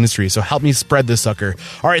of this industry. So help me spread this sucker.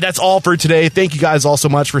 All right, that's all for today. Thank you guys all so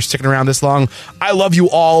much for sticking around this long. I love you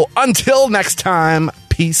all. Until next time,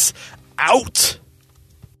 peace out.